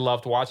like I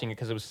loved watching it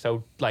because it was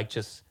so like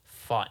just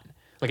fun.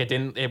 Like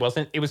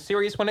it was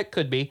serious when it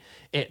could be.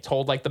 It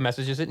told like the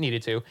messages it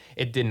needed to.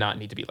 It did not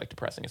need to be like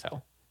depressing as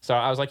hell. So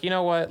I was like, you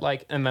know what?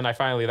 Like, and then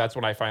that's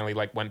when I finally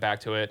like went back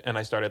to it and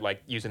I started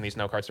like using these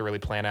note cards to really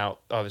plan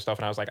out other stuff.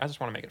 And I was like, I just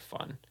want to make it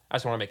fun. I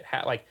just want to make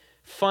it like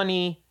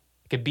funny.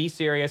 It could be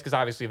serious because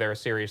obviously there are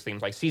serious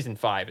themes. Like season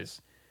 5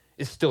 is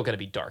still going to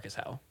be dark as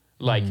hell.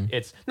 Like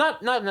it's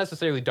not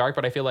necessarily dark,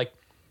 but I feel like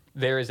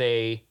there is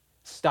a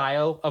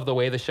style of the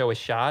way the show is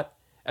shot.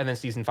 And then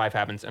season 5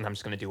 happens, and I'm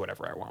just going to do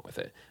whatever I want with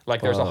it.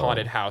 Like, there's a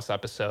haunted house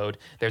episode.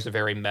 There's a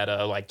very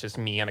meta, like, just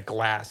me in a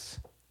glass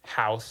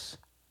house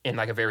in,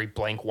 like, a very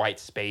blank white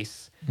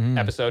space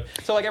episode.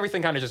 So, like,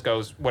 everything kind of just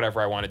goes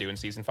whatever I want to do in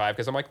season 5.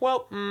 Because I'm like,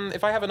 well,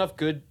 if I have enough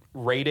good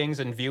ratings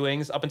and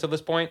viewings up until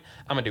this point,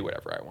 I'm going to do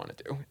whatever I want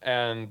to do.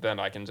 And then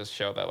I can just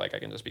show that, like, I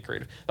can just be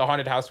creative. The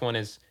haunted house one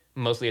is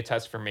mostly a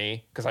test for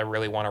me because I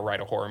really want to write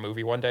a horror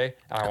movie one day.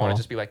 And I want to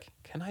just be like,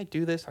 can I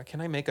do this? Like,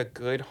 can I make a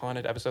good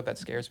haunted episode that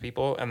scares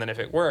people? And then if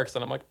it works,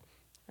 then I'm like,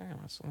 hey,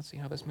 let's see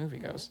how this movie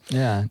goes.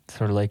 Yeah,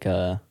 sort of like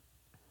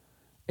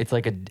it's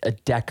like a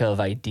deck of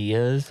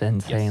ideas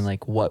and saying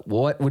like what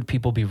would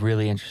people be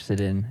really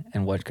interested in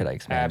and what could I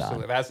expand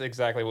Absolutely. That's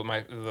exactly what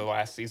the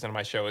last season of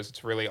my show is.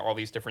 It's really all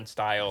these different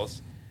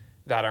styles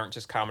that aren't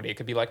just comedy. It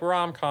could be like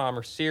rom-com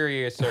or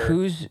serious or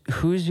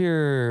who's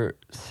your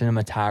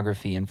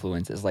cinematography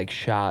influences, like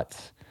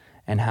shots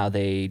and how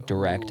they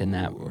direct in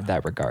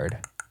that regard?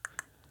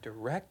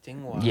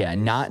 Directing wise. Yeah,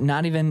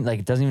 not even like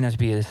it doesn't even have to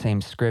be the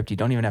same script. You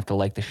don't even have to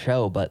like the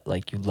show, but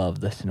like you love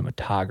the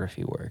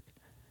cinematography work.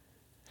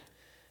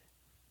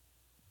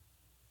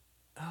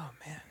 Oh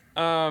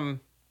man.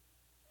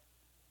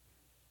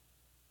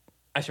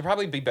 I should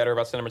probably be better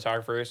about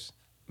cinematographers.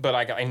 But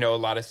I know a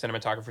lot of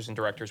cinematographers and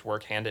directors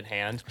work hand in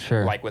hand.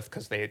 Sure. Like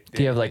because they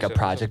do you have like a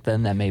project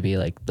then that maybe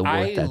like the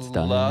work that's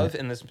done? I love,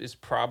 and this is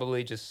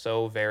probably just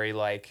so very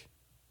like,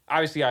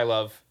 obviously I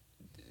love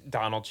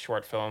Donald's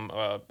short film,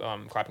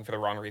 Clapping for the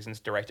Wrong Reasons,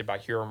 directed by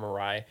Hiro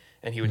Murai,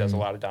 and he does a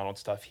lot of Donald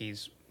stuff.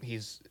 He's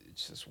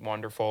just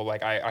wonderful.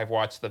 Like I've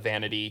watched the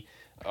Vanity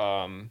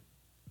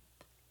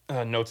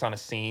Notes on a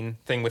Scene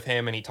thing with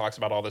him, and he talks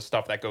about all the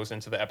stuff that goes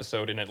into the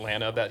episode in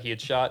Atlanta that he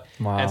had shot.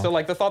 Wow. And so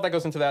like the thought that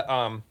goes into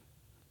that.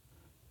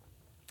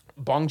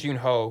 Bong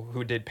Joon-ho,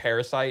 who did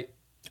Parasite.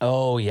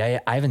 Oh,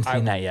 yeah. I haven't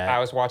seen that yet. I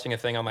was watching a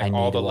thing on like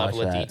all the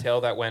level of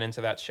detail that went into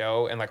that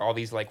show and like all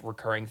these like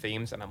recurring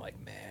themes. And I'm like,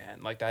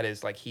 man, like that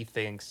is like he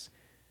thinks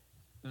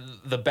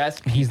the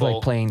best people. He's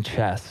like playing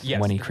chess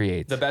when he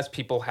creates. The best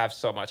people have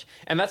so much.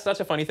 And that's such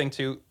a funny thing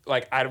too.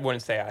 Like I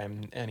wouldn't say I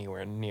am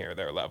anywhere near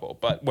their level.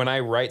 But when I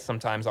write,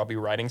 sometimes I'll be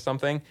writing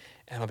something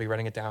and I'll be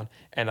writing it down.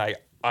 And I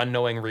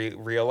unknowingly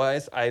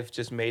realize I've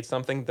just made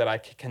something that I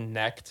can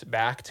connect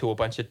back to a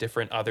bunch of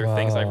different other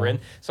things I've written.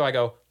 So I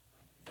go,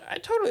 I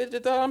totally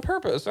did that on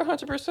purpose,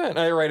 100%. And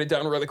I write it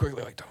down really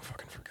quickly, like, don't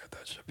fucking forget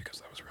that shit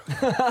because that was really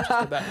good. Just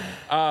did that.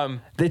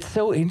 It's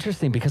so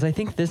interesting because I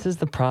think this is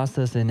the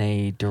process in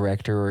a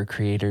director or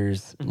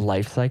creator's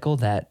life cycle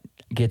that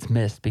gets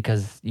missed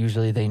because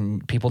usually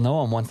people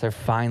know them once they're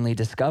finally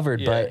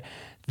discovered, but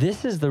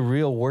this is the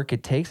real work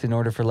it takes in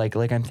order for like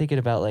I'm thinking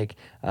about like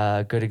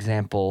a good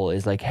example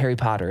is like Harry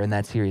Potter and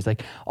that series,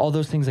 like all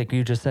those things like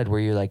you just said where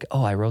you're like,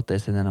 oh, I wrote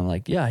this and then I'm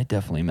like, yeah, I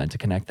definitely meant to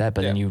connect that,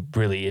 but then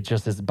it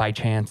just is by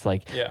chance,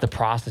 like the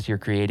process you're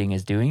creating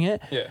is doing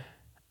it.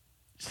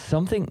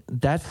 Something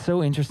that's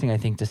so interesting, I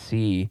think, to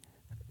see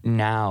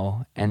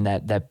now and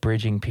that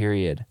bridging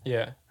period.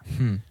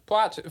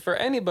 Plot for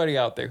anybody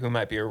out there who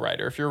might be a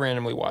writer, if you're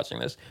randomly watching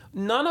this,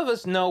 none of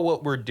us know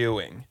what we're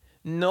doing.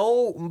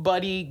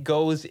 Nobody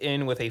goes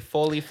in with a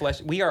fully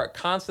fleshed. We are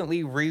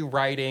constantly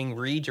rewriting,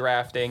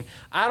 redrafting.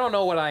 I don't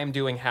know what I am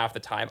doing half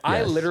the time.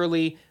 I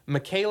literally,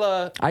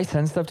 Michaela. I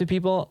send stuff to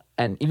people,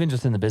 and even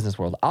just in the business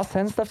world, I'll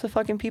send stuff to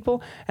fucking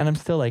people, and I'm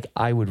still like,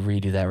 I would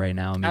redo that right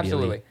now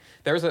immediately.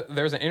 Absolutely.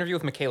 There's an interview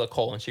with Michaela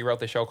Cole, and she wrote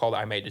the show called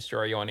I May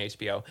Destroy You on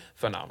HBO.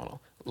 Phenomenal.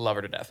 Love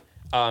her to death.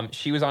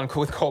 She was on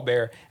with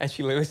Colbert, and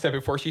she literally said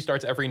before she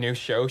starts every new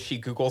show, she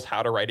Googles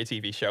how to write a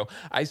TV show.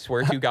 I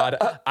swear to God,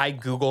 I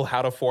Google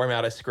how to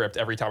format a script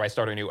every time I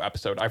start a new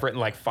episode. I've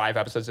written like 5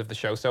 episodes of the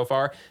show so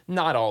far,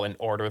 not all in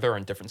order. They're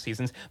in different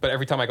seasons, but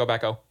every time I go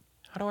back, how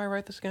do I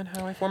write this again?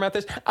 How do I format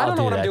this? I don't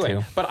know what I'm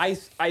doing, too. But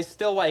I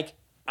still like,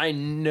 I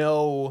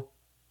know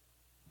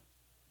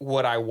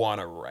what I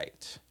want to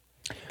write.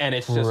 And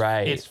it's just,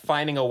 it's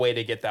finding a way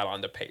to get that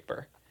onto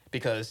paper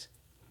because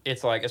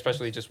it's like,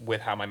 especially just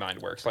with how my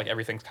mind works, like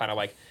everything's kind of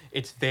like,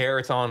 it's there,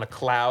 it's on a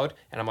cloud,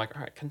 and I'm like,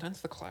 all right,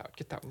 condense the cloud,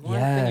 get that one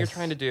thing you're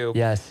trying to do,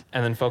 and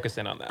then focus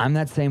in on that. I'm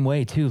that same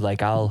way too.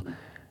 Like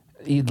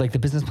like the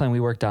business plan we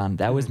worked on,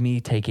 that was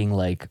me taking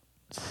like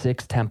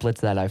 6 templates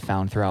that I've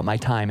found throughout my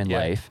time in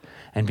life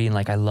and being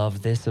like, I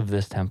love this of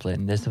this template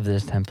and this of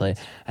this template,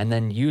 and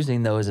then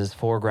using those as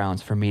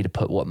foregrounds for me to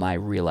put what my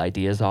real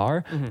ideas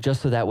are,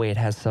 just so that way it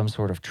has some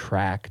sort of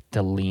track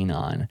to lean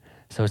on.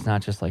 So it's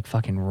not just like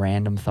fucking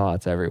random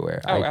thoughts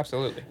everywhere. Oh,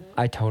 absolutely.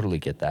 I totally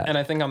get that. And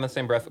I think on the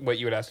same breath, what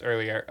you had asked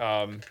earlier,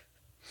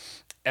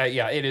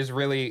 Yeah, it is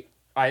really.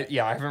 I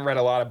haven't read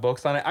a lot of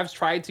books on it. I've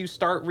tried to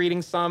start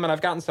reading some, and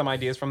I've gotten some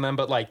ideas from them,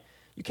 but like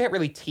you can't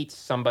really teach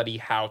somebody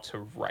how to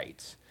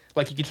write.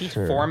 Like you can teach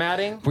Sure.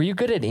 formatting. Were you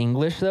good at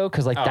English though?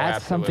 Because like Oh,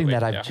 that's something absolutely,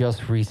 that I've yeah.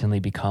 just recently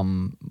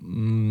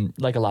become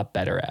like a lot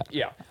better at.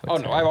 Yeah. I Oh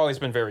would no, say. I've always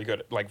been very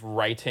good at like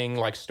writing.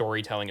 Like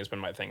storytelling has been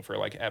my thing for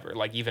like ever.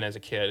 Like even as a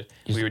kid,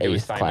 Just we would do aced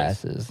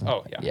assignments. classes.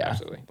 Oh yeah, Yeah.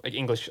 absolutely. Like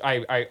English,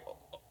 I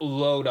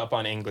load up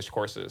on English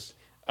courses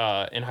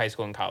in high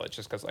school and college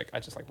just because like I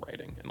just like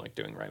writing and like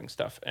doing writing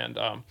stuff. And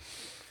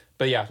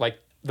but yeah, like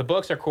the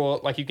books are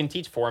cool. Like you can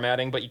teach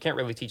formatting, but you can't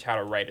really teach how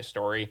to write a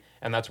story.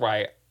 And that's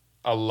why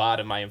a lot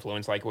of my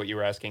influence, like what you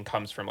were asking,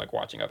 comes from like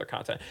watching other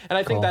content. And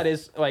I think Cool. that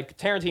is like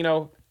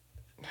Tarantino.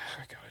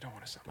 God, I don't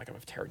want to sound like I'm a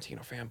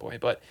Tarantino fanboy,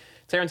 but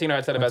Tarantino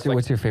had said it best. Like,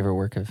 What's your favorite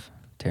work of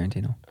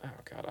Tarantino? oh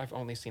God, I've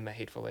only seen The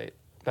Hateful Eight.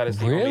 That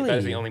is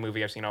Really? the only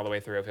movie I've seen all the way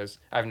through of his.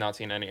 I've not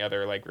seen any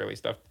other like really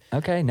stuff.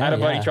 Okay, I had no, a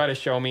buddy yeah. try to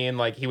show me, and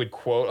like he would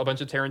quote a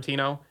bunch of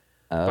Tarantino,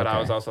 Oh, but I okay.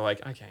 was also like,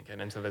 I can't get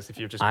into this if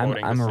you're just I'm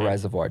quoting. a the same.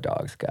 Reservoir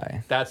Dogs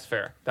guy. That's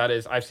fair. That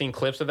is. I've seen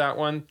clips of that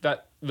one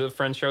that the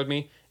friend showed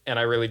me, and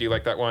I really do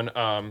like that one.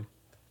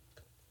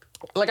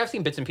 Like I've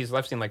seen bits and pieces.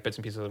 I've seen like bits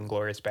and pieces of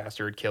Inglourious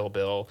Bastard, Kill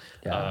Bill,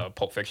 Yeah.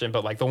 Pulp Fiction.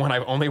 But like the one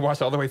I've only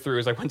watched all the way through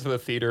is I went to the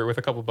theater with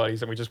a couple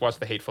buddies and we just watched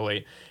The Hateful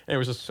Eight, and it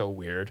was just so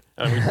weird.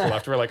 And we just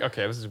left. We're like,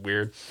 okay, this is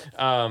weird.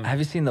 Have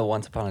you seen the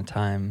Once Upon a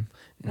Time?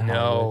 in Hollywood?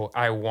 No,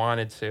 I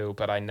wanted to,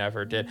 but I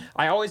never did.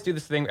 I always do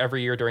this thing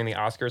every year during the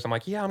Oscars. I'm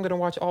like, yeah, I'm gonna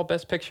watch all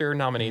Best Picture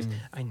nominees.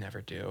 I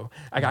never do.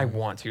 I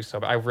want to, so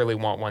but I really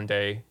want one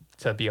day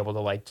to be able to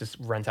like just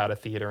rent out a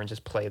theater and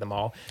just play them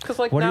all. Because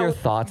like What now, are your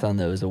thoughts on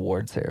those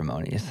award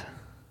ceremonies?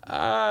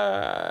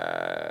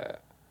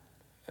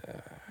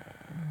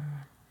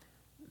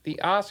 The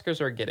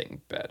Oscars are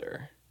getting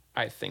better,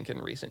 I think, in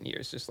recent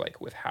years, just like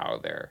with how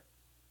they're.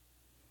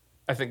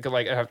 I think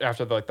like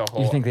after the, like the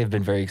whole. You think they've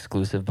been very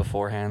exclusive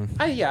beforehand?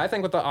 I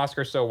think with the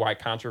Oscars so white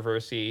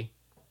controversy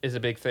is a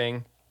big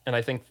thing, and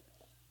I think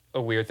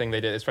a weird thing they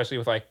did, especially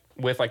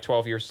with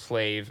 12 Years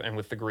Slave and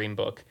with the Green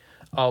Book,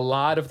 a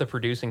lot of the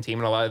producing team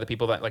and a lot of the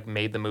people that like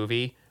made the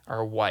movie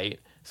are white,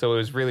 so it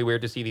was really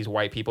weird to see these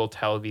white people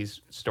tell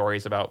these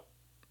stories about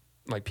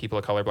like people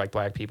of color, like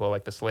black people,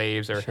 like the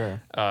slaves, or Sure.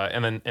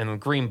 and then in the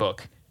Green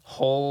Book,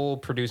 whole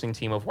producing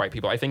team of white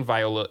people. I think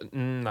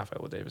not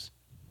Viola Davis.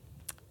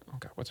 Oh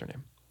God, what's her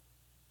name?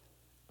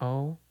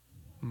 Oh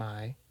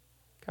my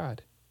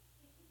God.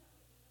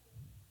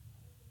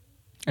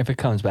 If it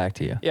comes back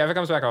to you. Yeah, if it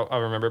comes back,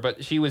 I'll remember.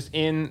 But she was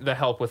in The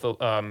Help with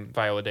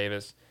Viola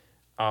Davis.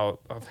 I'll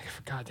think.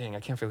 God dang, I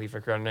can't believe I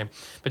forgot her name.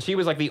 But she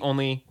was like the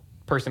only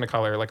person of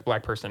color, like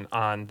black person,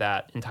 on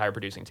that entire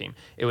producing team.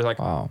 It was like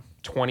Wow.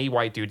 20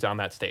 white dudes on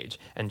that stage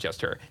and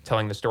just her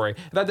telling the story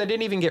that they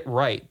didn't even get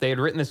right. They had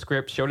written the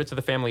script, showed it to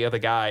the family of the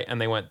guy, and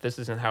they went, "This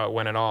isn't how it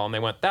went at all." And they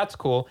went, "That's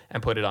cool,"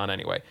 and put it on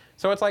anyway.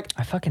 So it's like,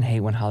 I fucking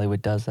hate when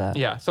Hollywood does that.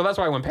 yeah. So that's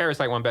why when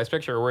Parasite won Best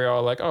Picture, we're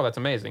all like, "Oh, that's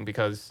amazing,"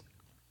 because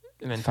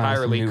an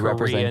entirely new Korean,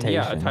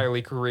 representation.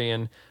 entirely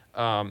Korean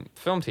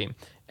film team.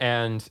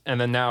 And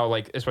then now,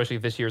 like, especially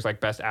this year's like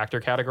Best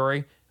Actor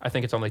category, I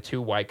think it's only 2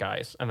 white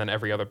guys, and then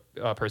every other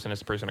person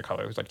is a person of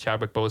color. It was like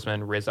Chadwick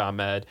Boseman, Riz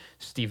Ahmed,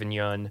 Stephen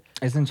Yeun.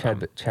 Isn't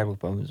Chadwick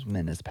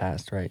Boseman has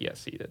passed, right?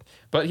 Yes, he did.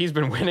 But he's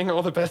been winning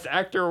all the Best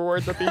Actor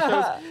awards at these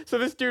shows. So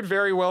this dude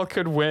very well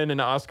could win an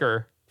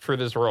Oscar for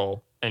this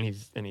role, and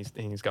he's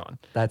gone.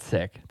 That's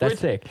sick. That's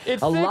sick.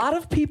 It's A sick. lot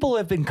of people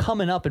have been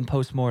coming up in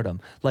postmortem.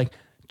 Like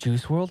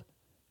Juice WRLD,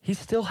 he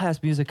still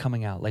has music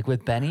coming out. Like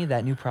with Benny,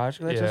 that new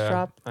project that just Yeah,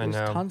 dropped. I There's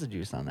know. tons of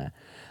juice on that.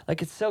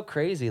 Like it's so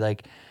crazy.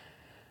 Like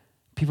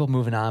people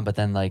moving on, but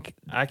then like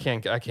I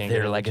can't get their into the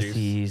juice.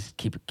 legacies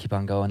keep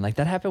on going. Like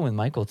that happened with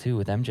Michael too,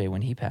 with MJ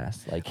when he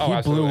passed. Like Oh, he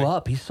absolutely. blew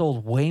up. He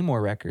sold way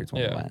more records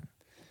when he Yeah. went.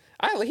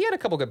 He had a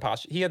couple good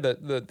posthumous. He had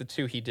the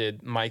 2 he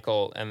did,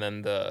 Michael, and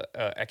then the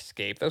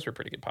Escape. Those were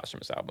pretty good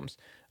posthumous albums.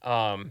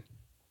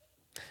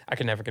 I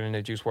could never get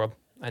into Juice WRLD.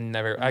 I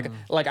never.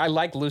 I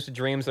like Lucid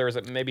Dreams. There was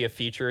maybe a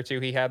feature or 2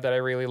 he had that I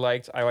really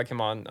liked. I like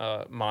him on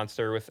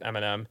Monster with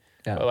Eminem,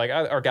 Yeah. but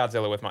or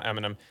Godzilla with my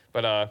Eminem.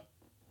 But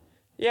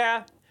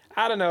yeah,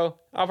 I don't know.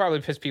 I'll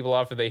probably piss people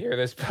off if they hear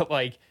this, but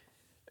like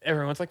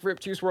everyone's like, "Rip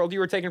Juice WRLD, you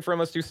were taken from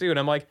us too soon."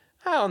 I'm like,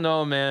 I don't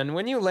know, man.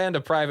 When you land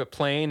a private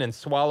plane and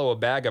swallow a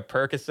bag of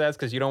Percocets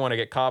because you don't want to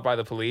get caught by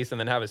the police and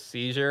then have a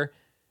seizure,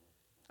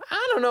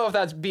 I don't know if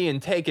that's being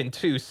taken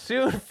too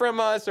soon from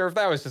us or if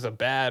that was just a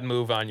bad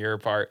move on your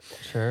part.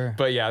 Sure.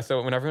 But yeah,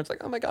 so when everyone's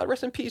like, "Oh my God,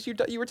 rest in peace,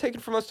 you were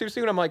taken from us too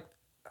soon," I'm like,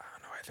 I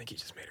don't know. I think he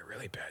just made a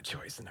really bad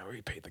choice and now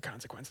he paid the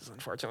consequences,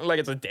 unfortunately. Like,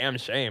 it's a damn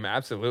shame.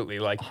 Absolutely.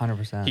 Like,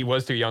 100%. he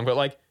was too young, but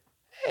like,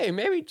 hey,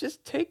 maybe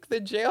just take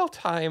the jail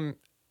time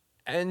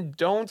and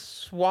don't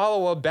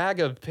swallow a bag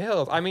of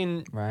pills. I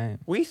mean, Right.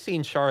 we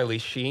seen Charlie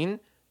Sheen.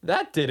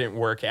 That didn't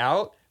work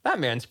out. That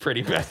man's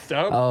pretty messed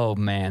up. Oh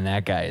man,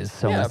 that guy is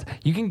so Yeah.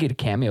 You can get a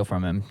cameo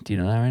from him. Do you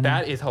know that right now?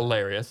 That is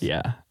hilarious.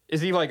 Yeah.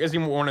 Is he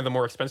one of the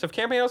more expensive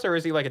cameos, or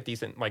is he like a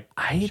decent like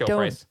I show don't,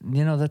 price?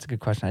 that's a good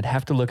question. I'd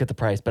have to look at the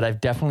price, but I've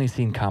definitely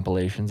seen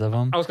compilations of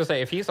him. I was gonna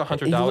say if he's He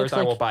looks $100,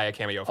 I will like, buy a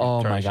cameo from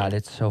oh Charlie my God, Sheen.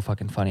 it's so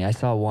fucking funny. I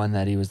saw one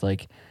that he was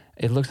like,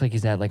 it looks like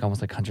he's at like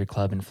almost a country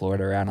club in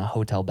Florida or on a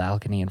hotel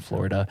balcony in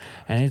Florida.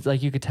 And it's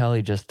like, you could tell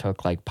he just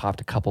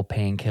popped a couple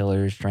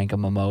painkillers, drank a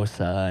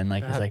mimosa, and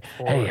like, he's That like,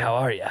 poor- hey, how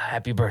are you?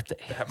 Happy birthday.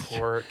 That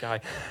poor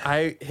guy.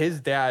 His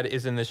dad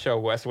is in the show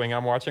West Wing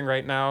I'm watching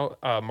right now,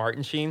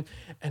 Martin Sheen,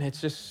 and it's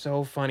just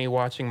so funny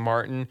watching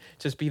Martin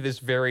just be this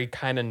very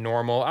kind of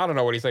normal. I don't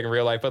know what he's like in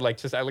real life, but like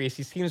just at least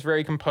he seems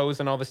very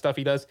composed in all the stuff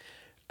he does.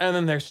 And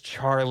then there's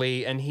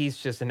Charlie, and he's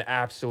just an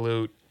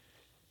absolute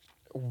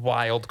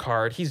wild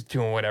card. He's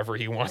doing whatever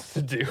he wants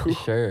to do.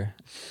 Sure,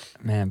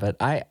 man. But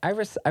I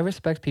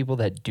respect people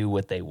that do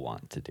what they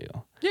want to do.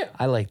 Yeah.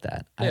 I like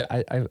that.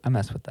 Yeah. I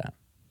mess with that.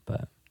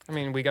 But I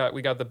mean, we got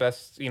the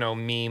best,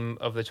 meme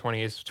of the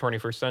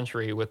 21st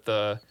century with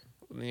the,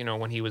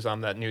 when he was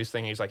on that news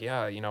thing. He's like,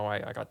 yeah,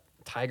 I got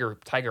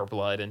tiger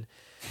blood, and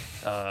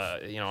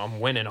I'm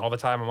winning all the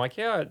time. I'm like,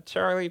 yeah,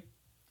 Charlie,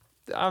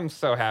 I'm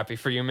so happy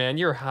for you, man.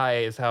 You're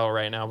high as hell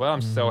right now, but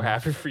I'm so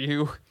happy for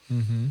you.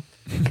 Mm-hmm.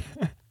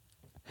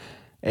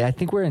 I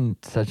think we're in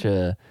such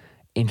a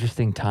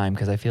interesting time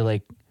because I feel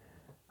like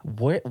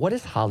what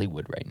is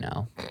Hollywood right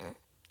now?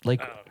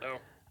 Like, I don't know.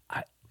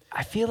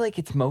 I feel like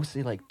it's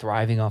mostly like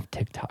thriving off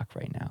TikTok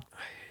right now.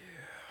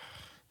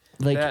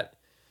 Like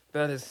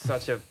that is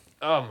such a,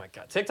 oh my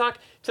God, TikTok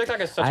is such a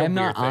weird thing. I am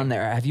not on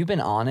there. Have you been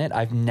on it?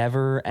 I've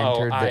never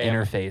entered the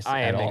interface.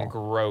 I am at all.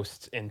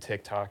 engrossed in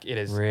TikTok. It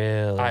is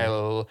really.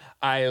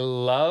 I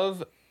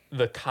love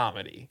the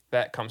comedy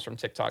that comes from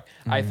TikTok.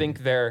 I think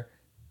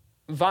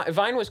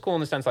Vine was cool in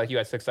the sense like you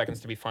had 6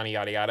 seconds to be funny,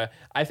 yada yada.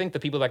 I think the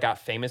people that got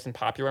famous and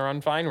popular on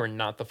Vine were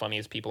not the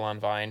funniest people on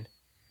Vine.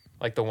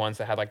 Like the ones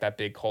that had like that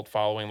big cult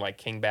following, like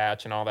King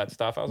Batch and all that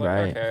stuff. I was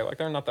like, okay, like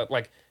they're not that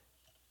like,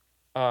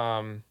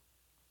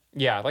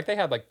 yeah, like they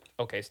had like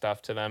okay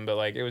stuff to them, but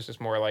like it was just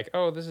more like,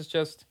 oh, this is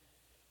just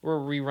we're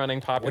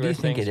rerunning popular. What do you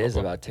think things. it is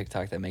about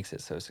TikTok that makes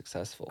it so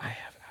successful? I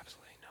have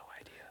absolutely no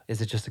idea.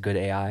 Is it just a good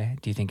AI?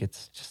 Do you think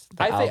it's just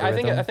the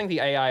I think the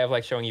AI of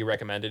like showing you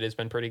recommended has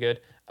been pretty good.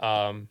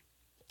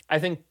 I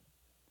think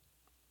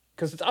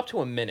because it's up to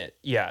a minute.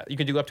 Yeah, you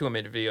can do up to a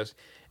minute videos,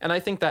 and I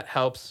think that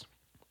helps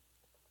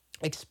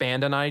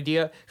expand an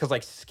idea because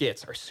like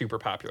skits are super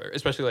popular,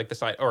 especially like the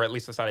side, or at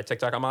least the side of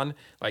TikTok I'm on.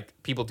 Like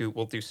people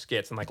will do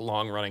skits and like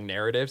long running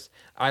narratives.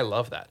 I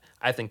love that.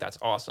 I think that's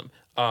awesome.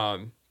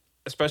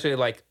 Especially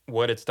like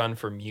what it's done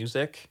for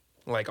music.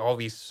 Like all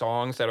these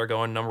songs that are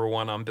going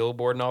 #1 on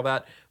Billboard and all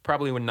that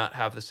probably would not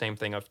have the same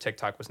thing if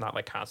TikTok was not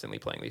like constantly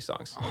playing these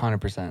songs.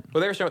 100%.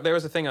 Well, there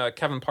was a thing.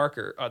 Kevin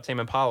Parker,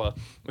 Tame Impala,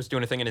 was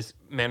doing a thing, and his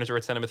manager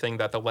had sent him a thing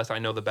that the less I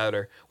know, the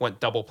better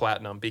went double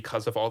platinum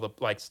because of all the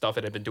like stuff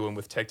it had been doing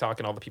with TikTok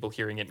and all the people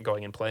hearing it and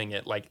going and playing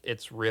it. Like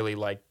it's really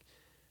like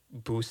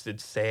boosted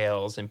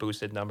sales and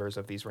boosted numbers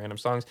of these random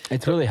songs.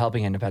 It's really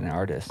helping independent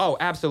artists. Oh,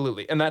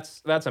 absolutely, and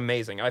that's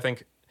amazing. I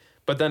think,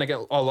 but then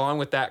again, along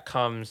with that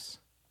comes.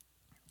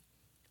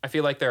 I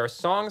feel like there are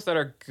songs that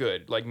are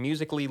good, like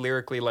musically,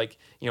 lyrically, like,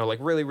 like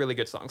really, really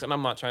good songs. And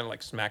I'm not trying to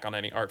like smack on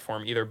any art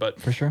form either,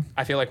 but for sure.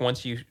 I feel like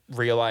once you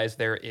realize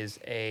there is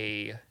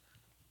a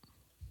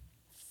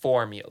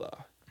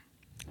formula.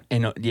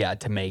 And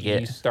to make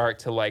it. You start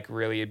to like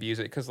really abuse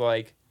it. Cause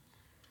like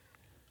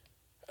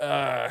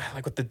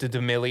with the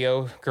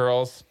D'Amelio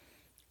girls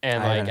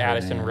and like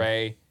Addison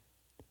Rae,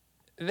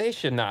 they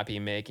should not be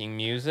making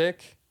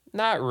music.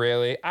 Not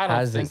really. I don't think. How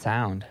does it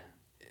sound?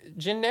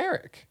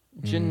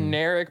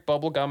 Generic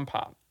bubblegum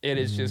pop. It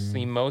is just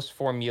the most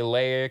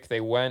formulaic. They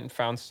went and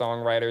found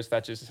songwriters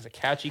that just is a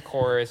catchy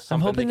chorus.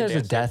 I'm hoping there's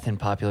a death in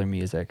popular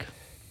music.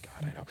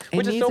 God, I know.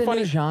 Which is so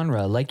funny. New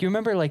genre. Like you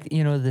remember, like the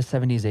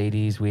 70s,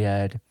 80s. We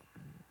had,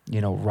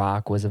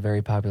 rock was a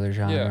very popular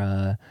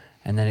genre,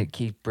 and then it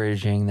keep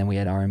bridging. Then we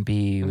had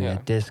R&B. We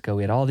had disco.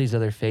 We had all these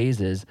other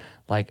phases.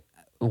 Like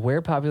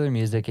where popular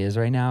music is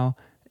right now,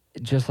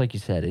 just like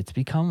you said, it's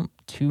become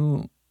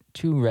too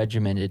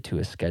regimented to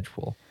a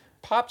schedule.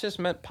 Pop just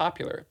meant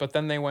popular, but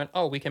then they went,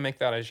 oh, we can make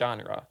that a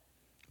genre.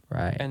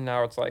 Right. And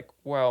now it's like,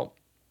 well.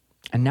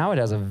 And now it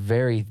has a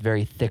very,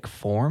 very thick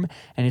form.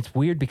 And it's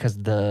weird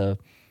because the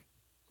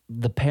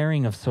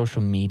pairing of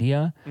social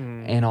media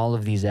and all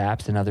of these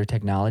apps and other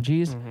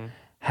technologies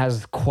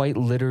has quite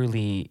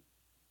literally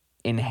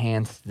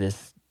enhanced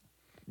this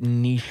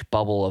niche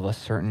bubble of a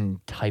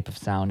certain type of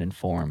sound and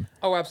form.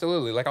 Oh,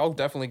 absolutely. Like I'll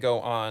definitely go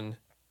on...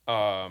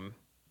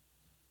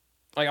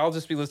 like I'll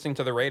just be listening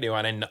to the radio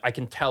and I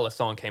can tell a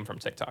song came from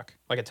TikTok,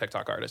 like a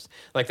TikTok artist.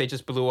 Like they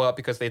just blew up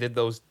because they did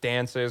those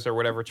dances or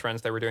whatever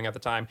trends they were doing at the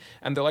time.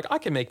 And they're like, I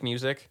can make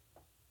music.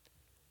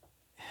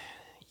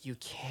 You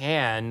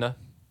can,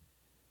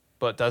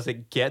 but does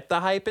it get the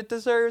hype it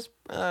deserves?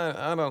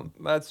 I don't,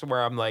 that's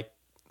where I'm like,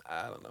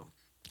 I don't know.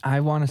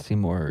 I want to see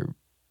more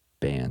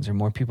bands or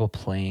more people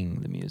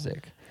playing the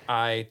music.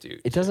 I do.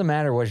 It doesn't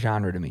matter what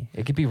genre to me.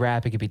 It could be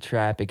rap, it could be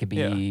trap, it could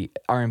be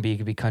R&B, it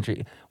could be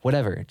country,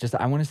 whatever. Just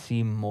I want to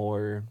see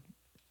more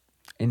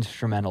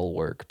instrumental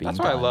work being That's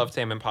why I done. love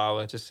Tame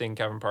Impala, just seeing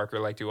Kevin Parker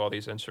like do all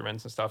these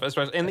instruments and stuff.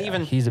 Especially, and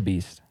even He's a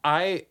beast.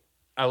 I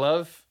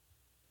love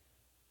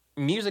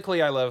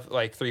musically. I love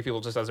like three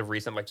people just as of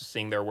recent, like just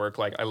seeing their work.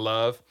 Like I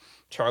love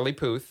Charlie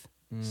Puth,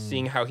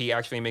 seeing how he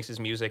actually makes his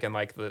music and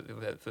like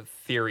the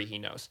theory he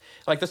knows.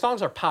 Like the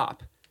songs are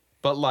pop,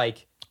 but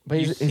like But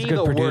you he's a see good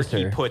the work producer.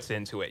 he puts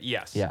into it.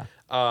 Yes. Yeah.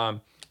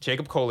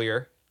 Jacob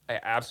Collier, I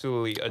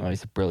absolutely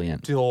He's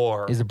brilliant.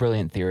 adore. He's a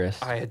brilliant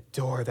theorist. I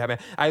adore that man.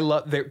 I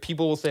love that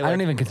people will say like, I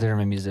don't even consider him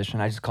a musician.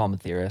 I just call him a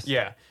theorist.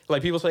 yeah,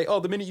 like people say, oh,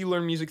 the minute you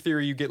learn music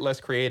theory, you get less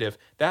creative.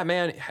 That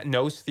man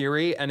knows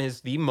theory and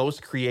is the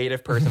most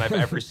creative person I've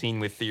ever seen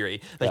with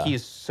theory. Like he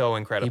is so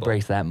incredible. He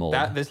breaks that mold.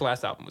 This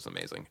last album was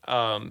amazing.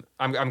 I'm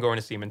going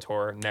to see him in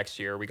tour next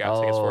year. We got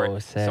tickets for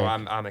it, sick. so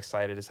I'm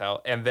excited as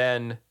hell. And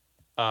then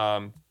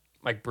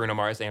like Bruno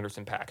Mars,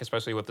 Anderson .Paak,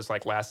 especially with this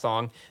like last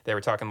song, they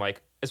were talking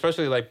like,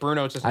 especially like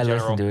Bruno just in I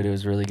general. listened to it. It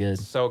was really good.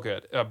 So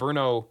good.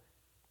 Bruno,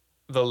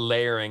 the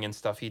layering and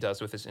stuff he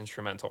does with his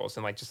instrumentals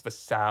and like just the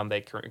sound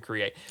they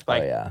create.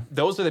 Like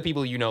those are the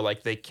people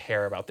like they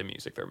care about the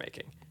music they're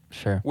making.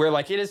 Sure. Where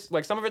like it is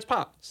like some of it's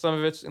pop, some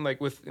of it's like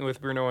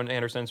with Bruno and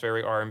Anderson, it's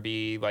very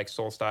R&B like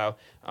soul style.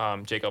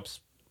 Jacob's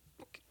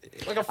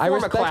like a form I of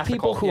respect classical.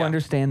 people who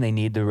understand they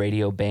need the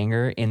radio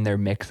banger in their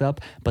mix-up,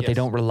 but they Yes.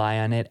 don't rely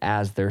on it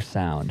as their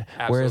sound.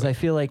 Absolutely. Whereas I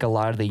feel like a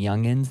lot of the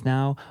youngins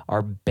now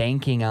are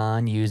banking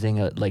on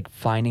using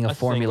finding a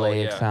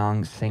formulaic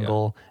single,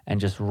 single and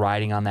just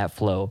riding on that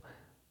flow.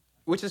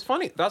 Which is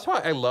funny. That's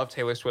why I love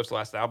Taylor Swift's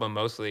last album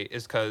mostly,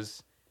 is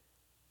because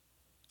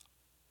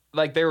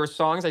like there were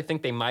songs I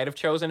think they might have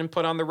chosen and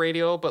put on the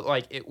radio, but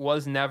like it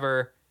was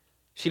never.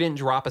 She didn't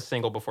drop a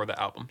single before the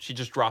album. She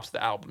just drops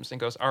the albums and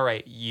goes, all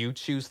right, you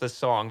choose the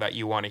song that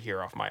you want to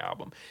hear off my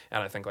album.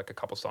 And I think like a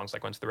couple songs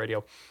like went to the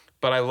radio.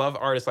 But I love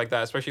artists like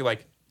that, especially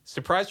like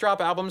surprise drop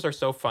albums are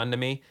so fun to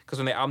me because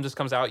when the album just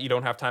comes out, you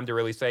don't have time to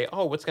really say,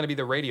 oh, what's going to be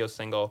the radio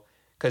single?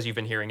 Because you've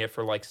been hearing it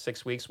for like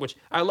 6 weeks, which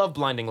I love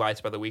Blinding Lights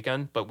by The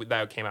Weeknd, but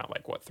that came out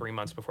like 3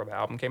 months before the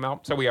album came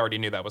out. So we already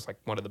knew that was like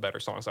one of the better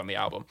songs on the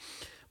album.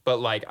 But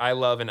like, I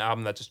love an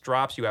album that just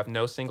drops, you have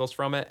no singles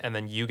from it, and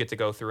then you get to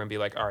go through and be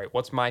like, all right,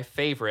 what's my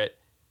favorite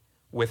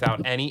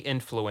without any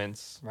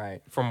influence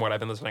from what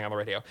I've been listening on the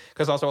radio?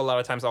 Because also a lot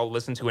of times I'll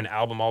listen to an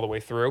album all the way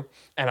through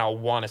and I'll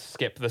want to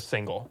skip the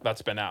single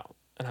that's been out.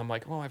 And I'm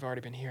like, well, I've already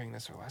been hearing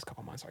this for the last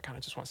couple months, so I kind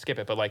of just want to skip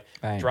it. But like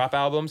drop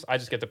albums, I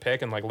just get to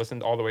pick and like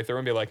listen all the way through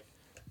and be like,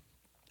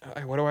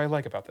 what do I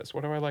like about this?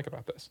 What do I like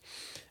about this?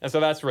 And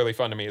so that's really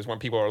fun to me, is when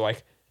people are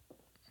like,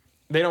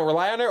 they don't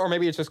rely on it, or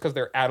maybe it's just because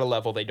they're at a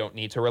level they don't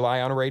need to rely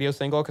on a radio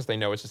single because they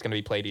know it's just going to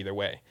be played either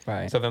way.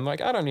 Right. So then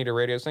like, I don't need a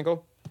radio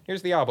single.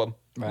 Here's the album.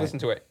 Listen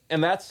to it.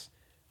 And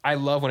I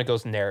love when it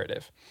goes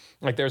narrative.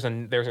 Like there's a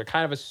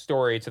kind of a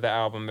story to the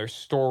album. There's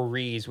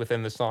stories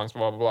within the songs,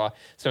 blah, blah, blah.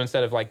 So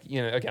instead of like,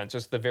 again,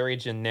 just the very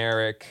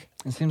generic.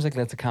 It seems like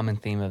that's a common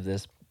theme of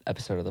this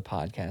episode of the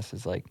podcast,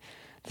 is like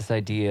this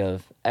idea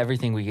of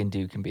everything we can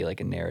do can be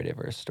like a narrative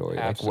or a story.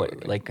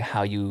 Absolutely. Like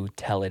how you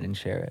tell it and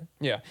share it.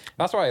 Yeah.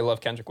 That's why I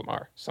love Kendrick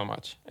Lamar so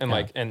much. And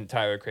and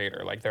Tyler,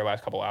 Creator, like their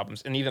last couple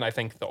albums. And even I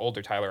think the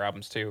older Tyler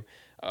albums too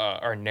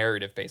are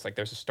narrative based. Like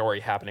there's a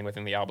story happening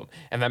within the album.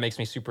 And that makes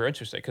me super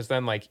interested. Because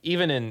then like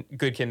even in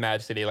Good Kid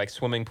Mad City, like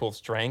Swimming Pool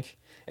Strength,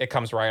 it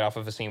comes right off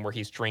of a scene where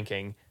he's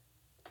drinking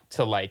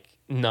to like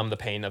numb the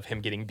pain of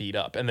him getting beat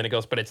up. And then it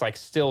goes, but it's like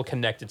still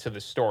connected to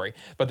the story.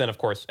 But then of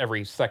course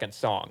every second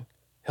song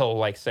he'll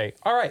like say,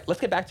 all right, let's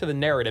get back to the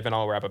narrative, and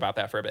I'll rap about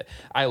that for a bit.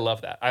 I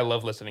love that. I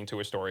love listening to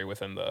a story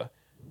within the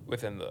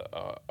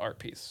art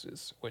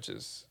pieces, which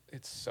is,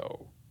 it's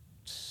so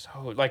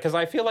like, because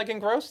I feel like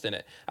engrossed in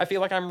it. I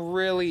feel like I'm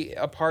really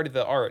a part of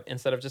the art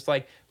instead of just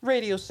like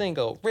radio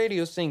single,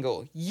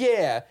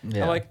 yeah.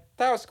 I'm like,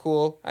 that was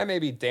cool. I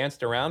maybe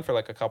danced around for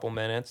like a couple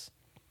minutes,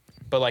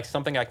 but like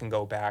something I can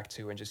go back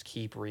to and just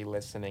keep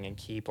re-listening and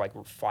keep like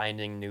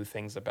finding new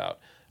things about.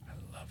 I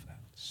love that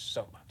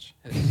so much.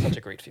 It's such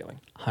a great feeling.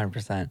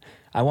 100%.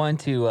 I want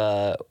to,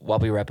 while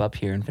we wrap up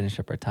here and finish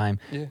up our time,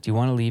 do you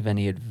want to leave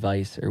any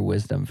advice or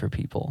wisdom for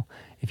people?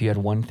 If you had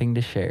one thing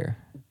to share.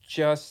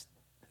 Just,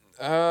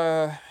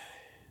 I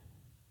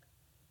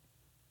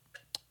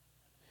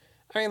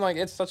mean, like,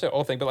 it's such an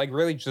old thing, but like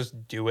really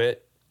just do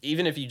it.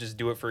 Even if you just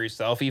do it for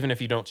yourself, even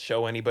if you don't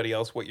show anybody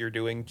else what you're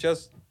doing,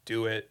 just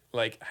do it.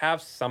 Like,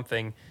 have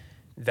something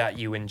that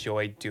you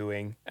enjoy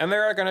doing. And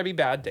there are going to be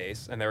bad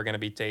days, and there are going to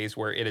be days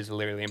where it is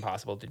literally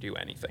impossible to do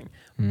anything.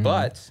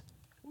 But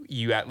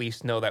you at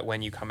least know that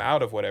when you come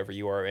out of whatever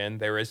you are in,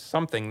 there is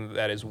something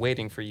that is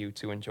waiting for you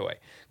to enjoy.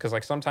 Because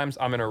like sometimes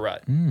I'm in a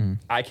rut.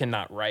 I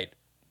cannot write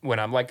when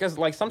I'm like, because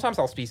like sometimes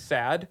I'll be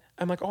sad.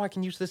 I'm like, oh, I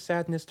can use this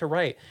sadness to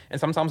write. And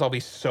sometimes I'll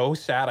be so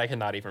sad I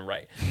cannot even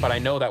write. But I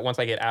know that once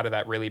I get out of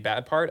that really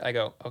bad part, I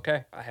go,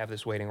 okay, I have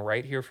this waiting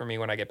right here for me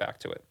when I get back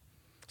to it.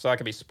 So that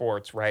could be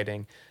sports,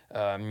 writing,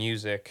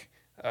 music,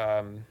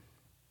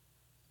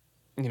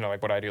 you know,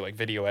 like what I do, like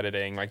video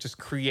editing, like just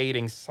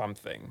creating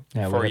something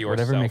Yeah, for whatever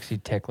yourself. makes you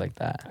tick like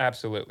that.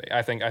 Absolutely.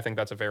 I think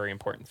that's a very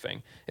important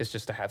thing. Is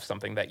just to have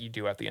something that you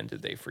do at the end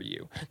of the day for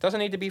you. Doesn't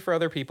need to be for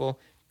other people.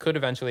 Could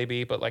eventually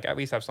be, but like at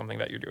least have something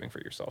that you're doing for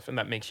yourself and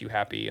that makes you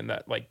happy and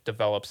that like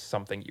develops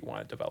something you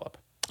want to develop.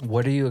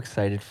 What are you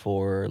excited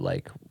for,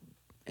 like,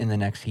 in the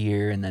next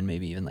year and then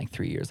maybe even like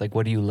 3 years? Like,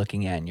 what are you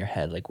looking at in your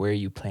head? Like, where are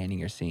you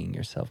planning or seeing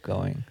yourself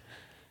going?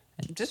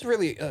 Just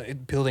really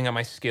building on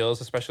my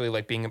skills, especially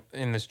like being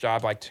in this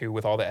job, like too,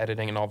 with all the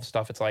editing and all the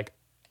stuff. It's like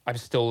I'm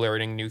still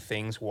learning new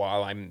things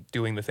while I'm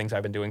doing the things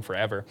I've been doing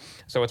forever.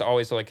 So it's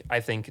always like, I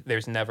think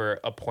there's never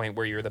a point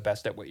where you're the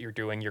best at what you're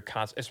doing. You're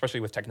especially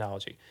with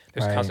technology,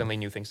 there's Right. constantly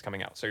new things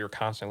coming out. So you're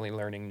constantly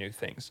learning new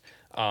things.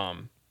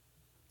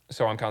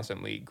 So I'm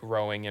constantly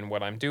growing in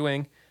what I'm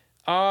doing.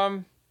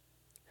 I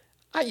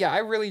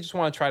really just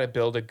want to try to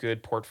build a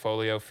good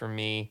portfolio for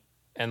me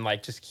and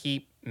like just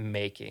keep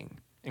making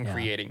and Yeah.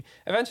 creating.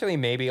 Eventually,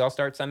 maybe I'll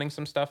start sending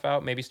some stuff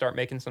out, maybe start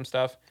making some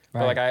stuff.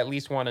 But like, Right. I at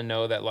least want to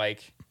know that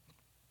like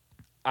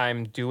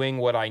I'm doing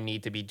what I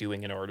need to be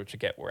doing in order to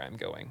get where I'm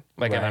going.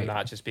 Like, and I'm Right.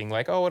 not just being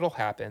like, oh, it'll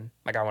happen.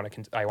 Like, I want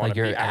to, I want Like, to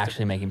you're be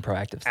actually making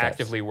proactive steps.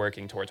 actively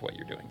working towards what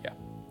you're doing.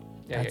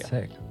 Yeah. That's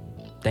sick.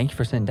 Thank you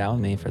for sitting down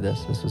with me for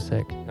this. This was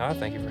sick. No,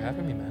 thank you for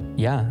having me, man.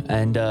 Yeah,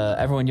 and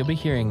everyone, you'll be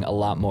hearing a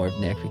lot more of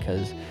Nich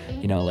because,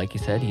 you know, like you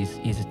said,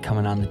 he's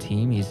coming on the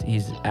team.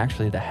 He's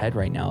actually the head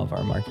right now of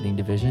our marketing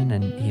division,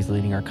 and he's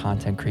leading our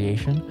content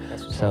creation.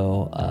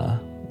 So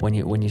when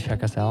you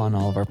check us out on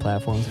all of our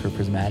platforms for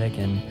Prismatic,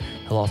 and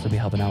he'll also be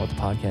helping out with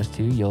the podcast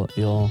too.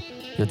 You'll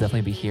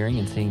definitely be hearing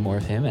and seeing more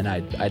of him, and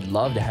I'd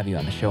love to have you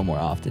on the show more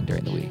often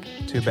during the week.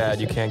 Too bad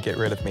you can't get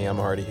rid of me. I'm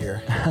already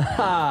here.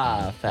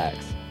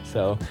 Facts.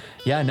 So,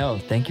 yeah, no,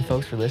 thank you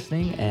folks for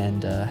listening,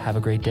 and have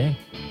a great day.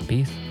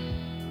 Peace.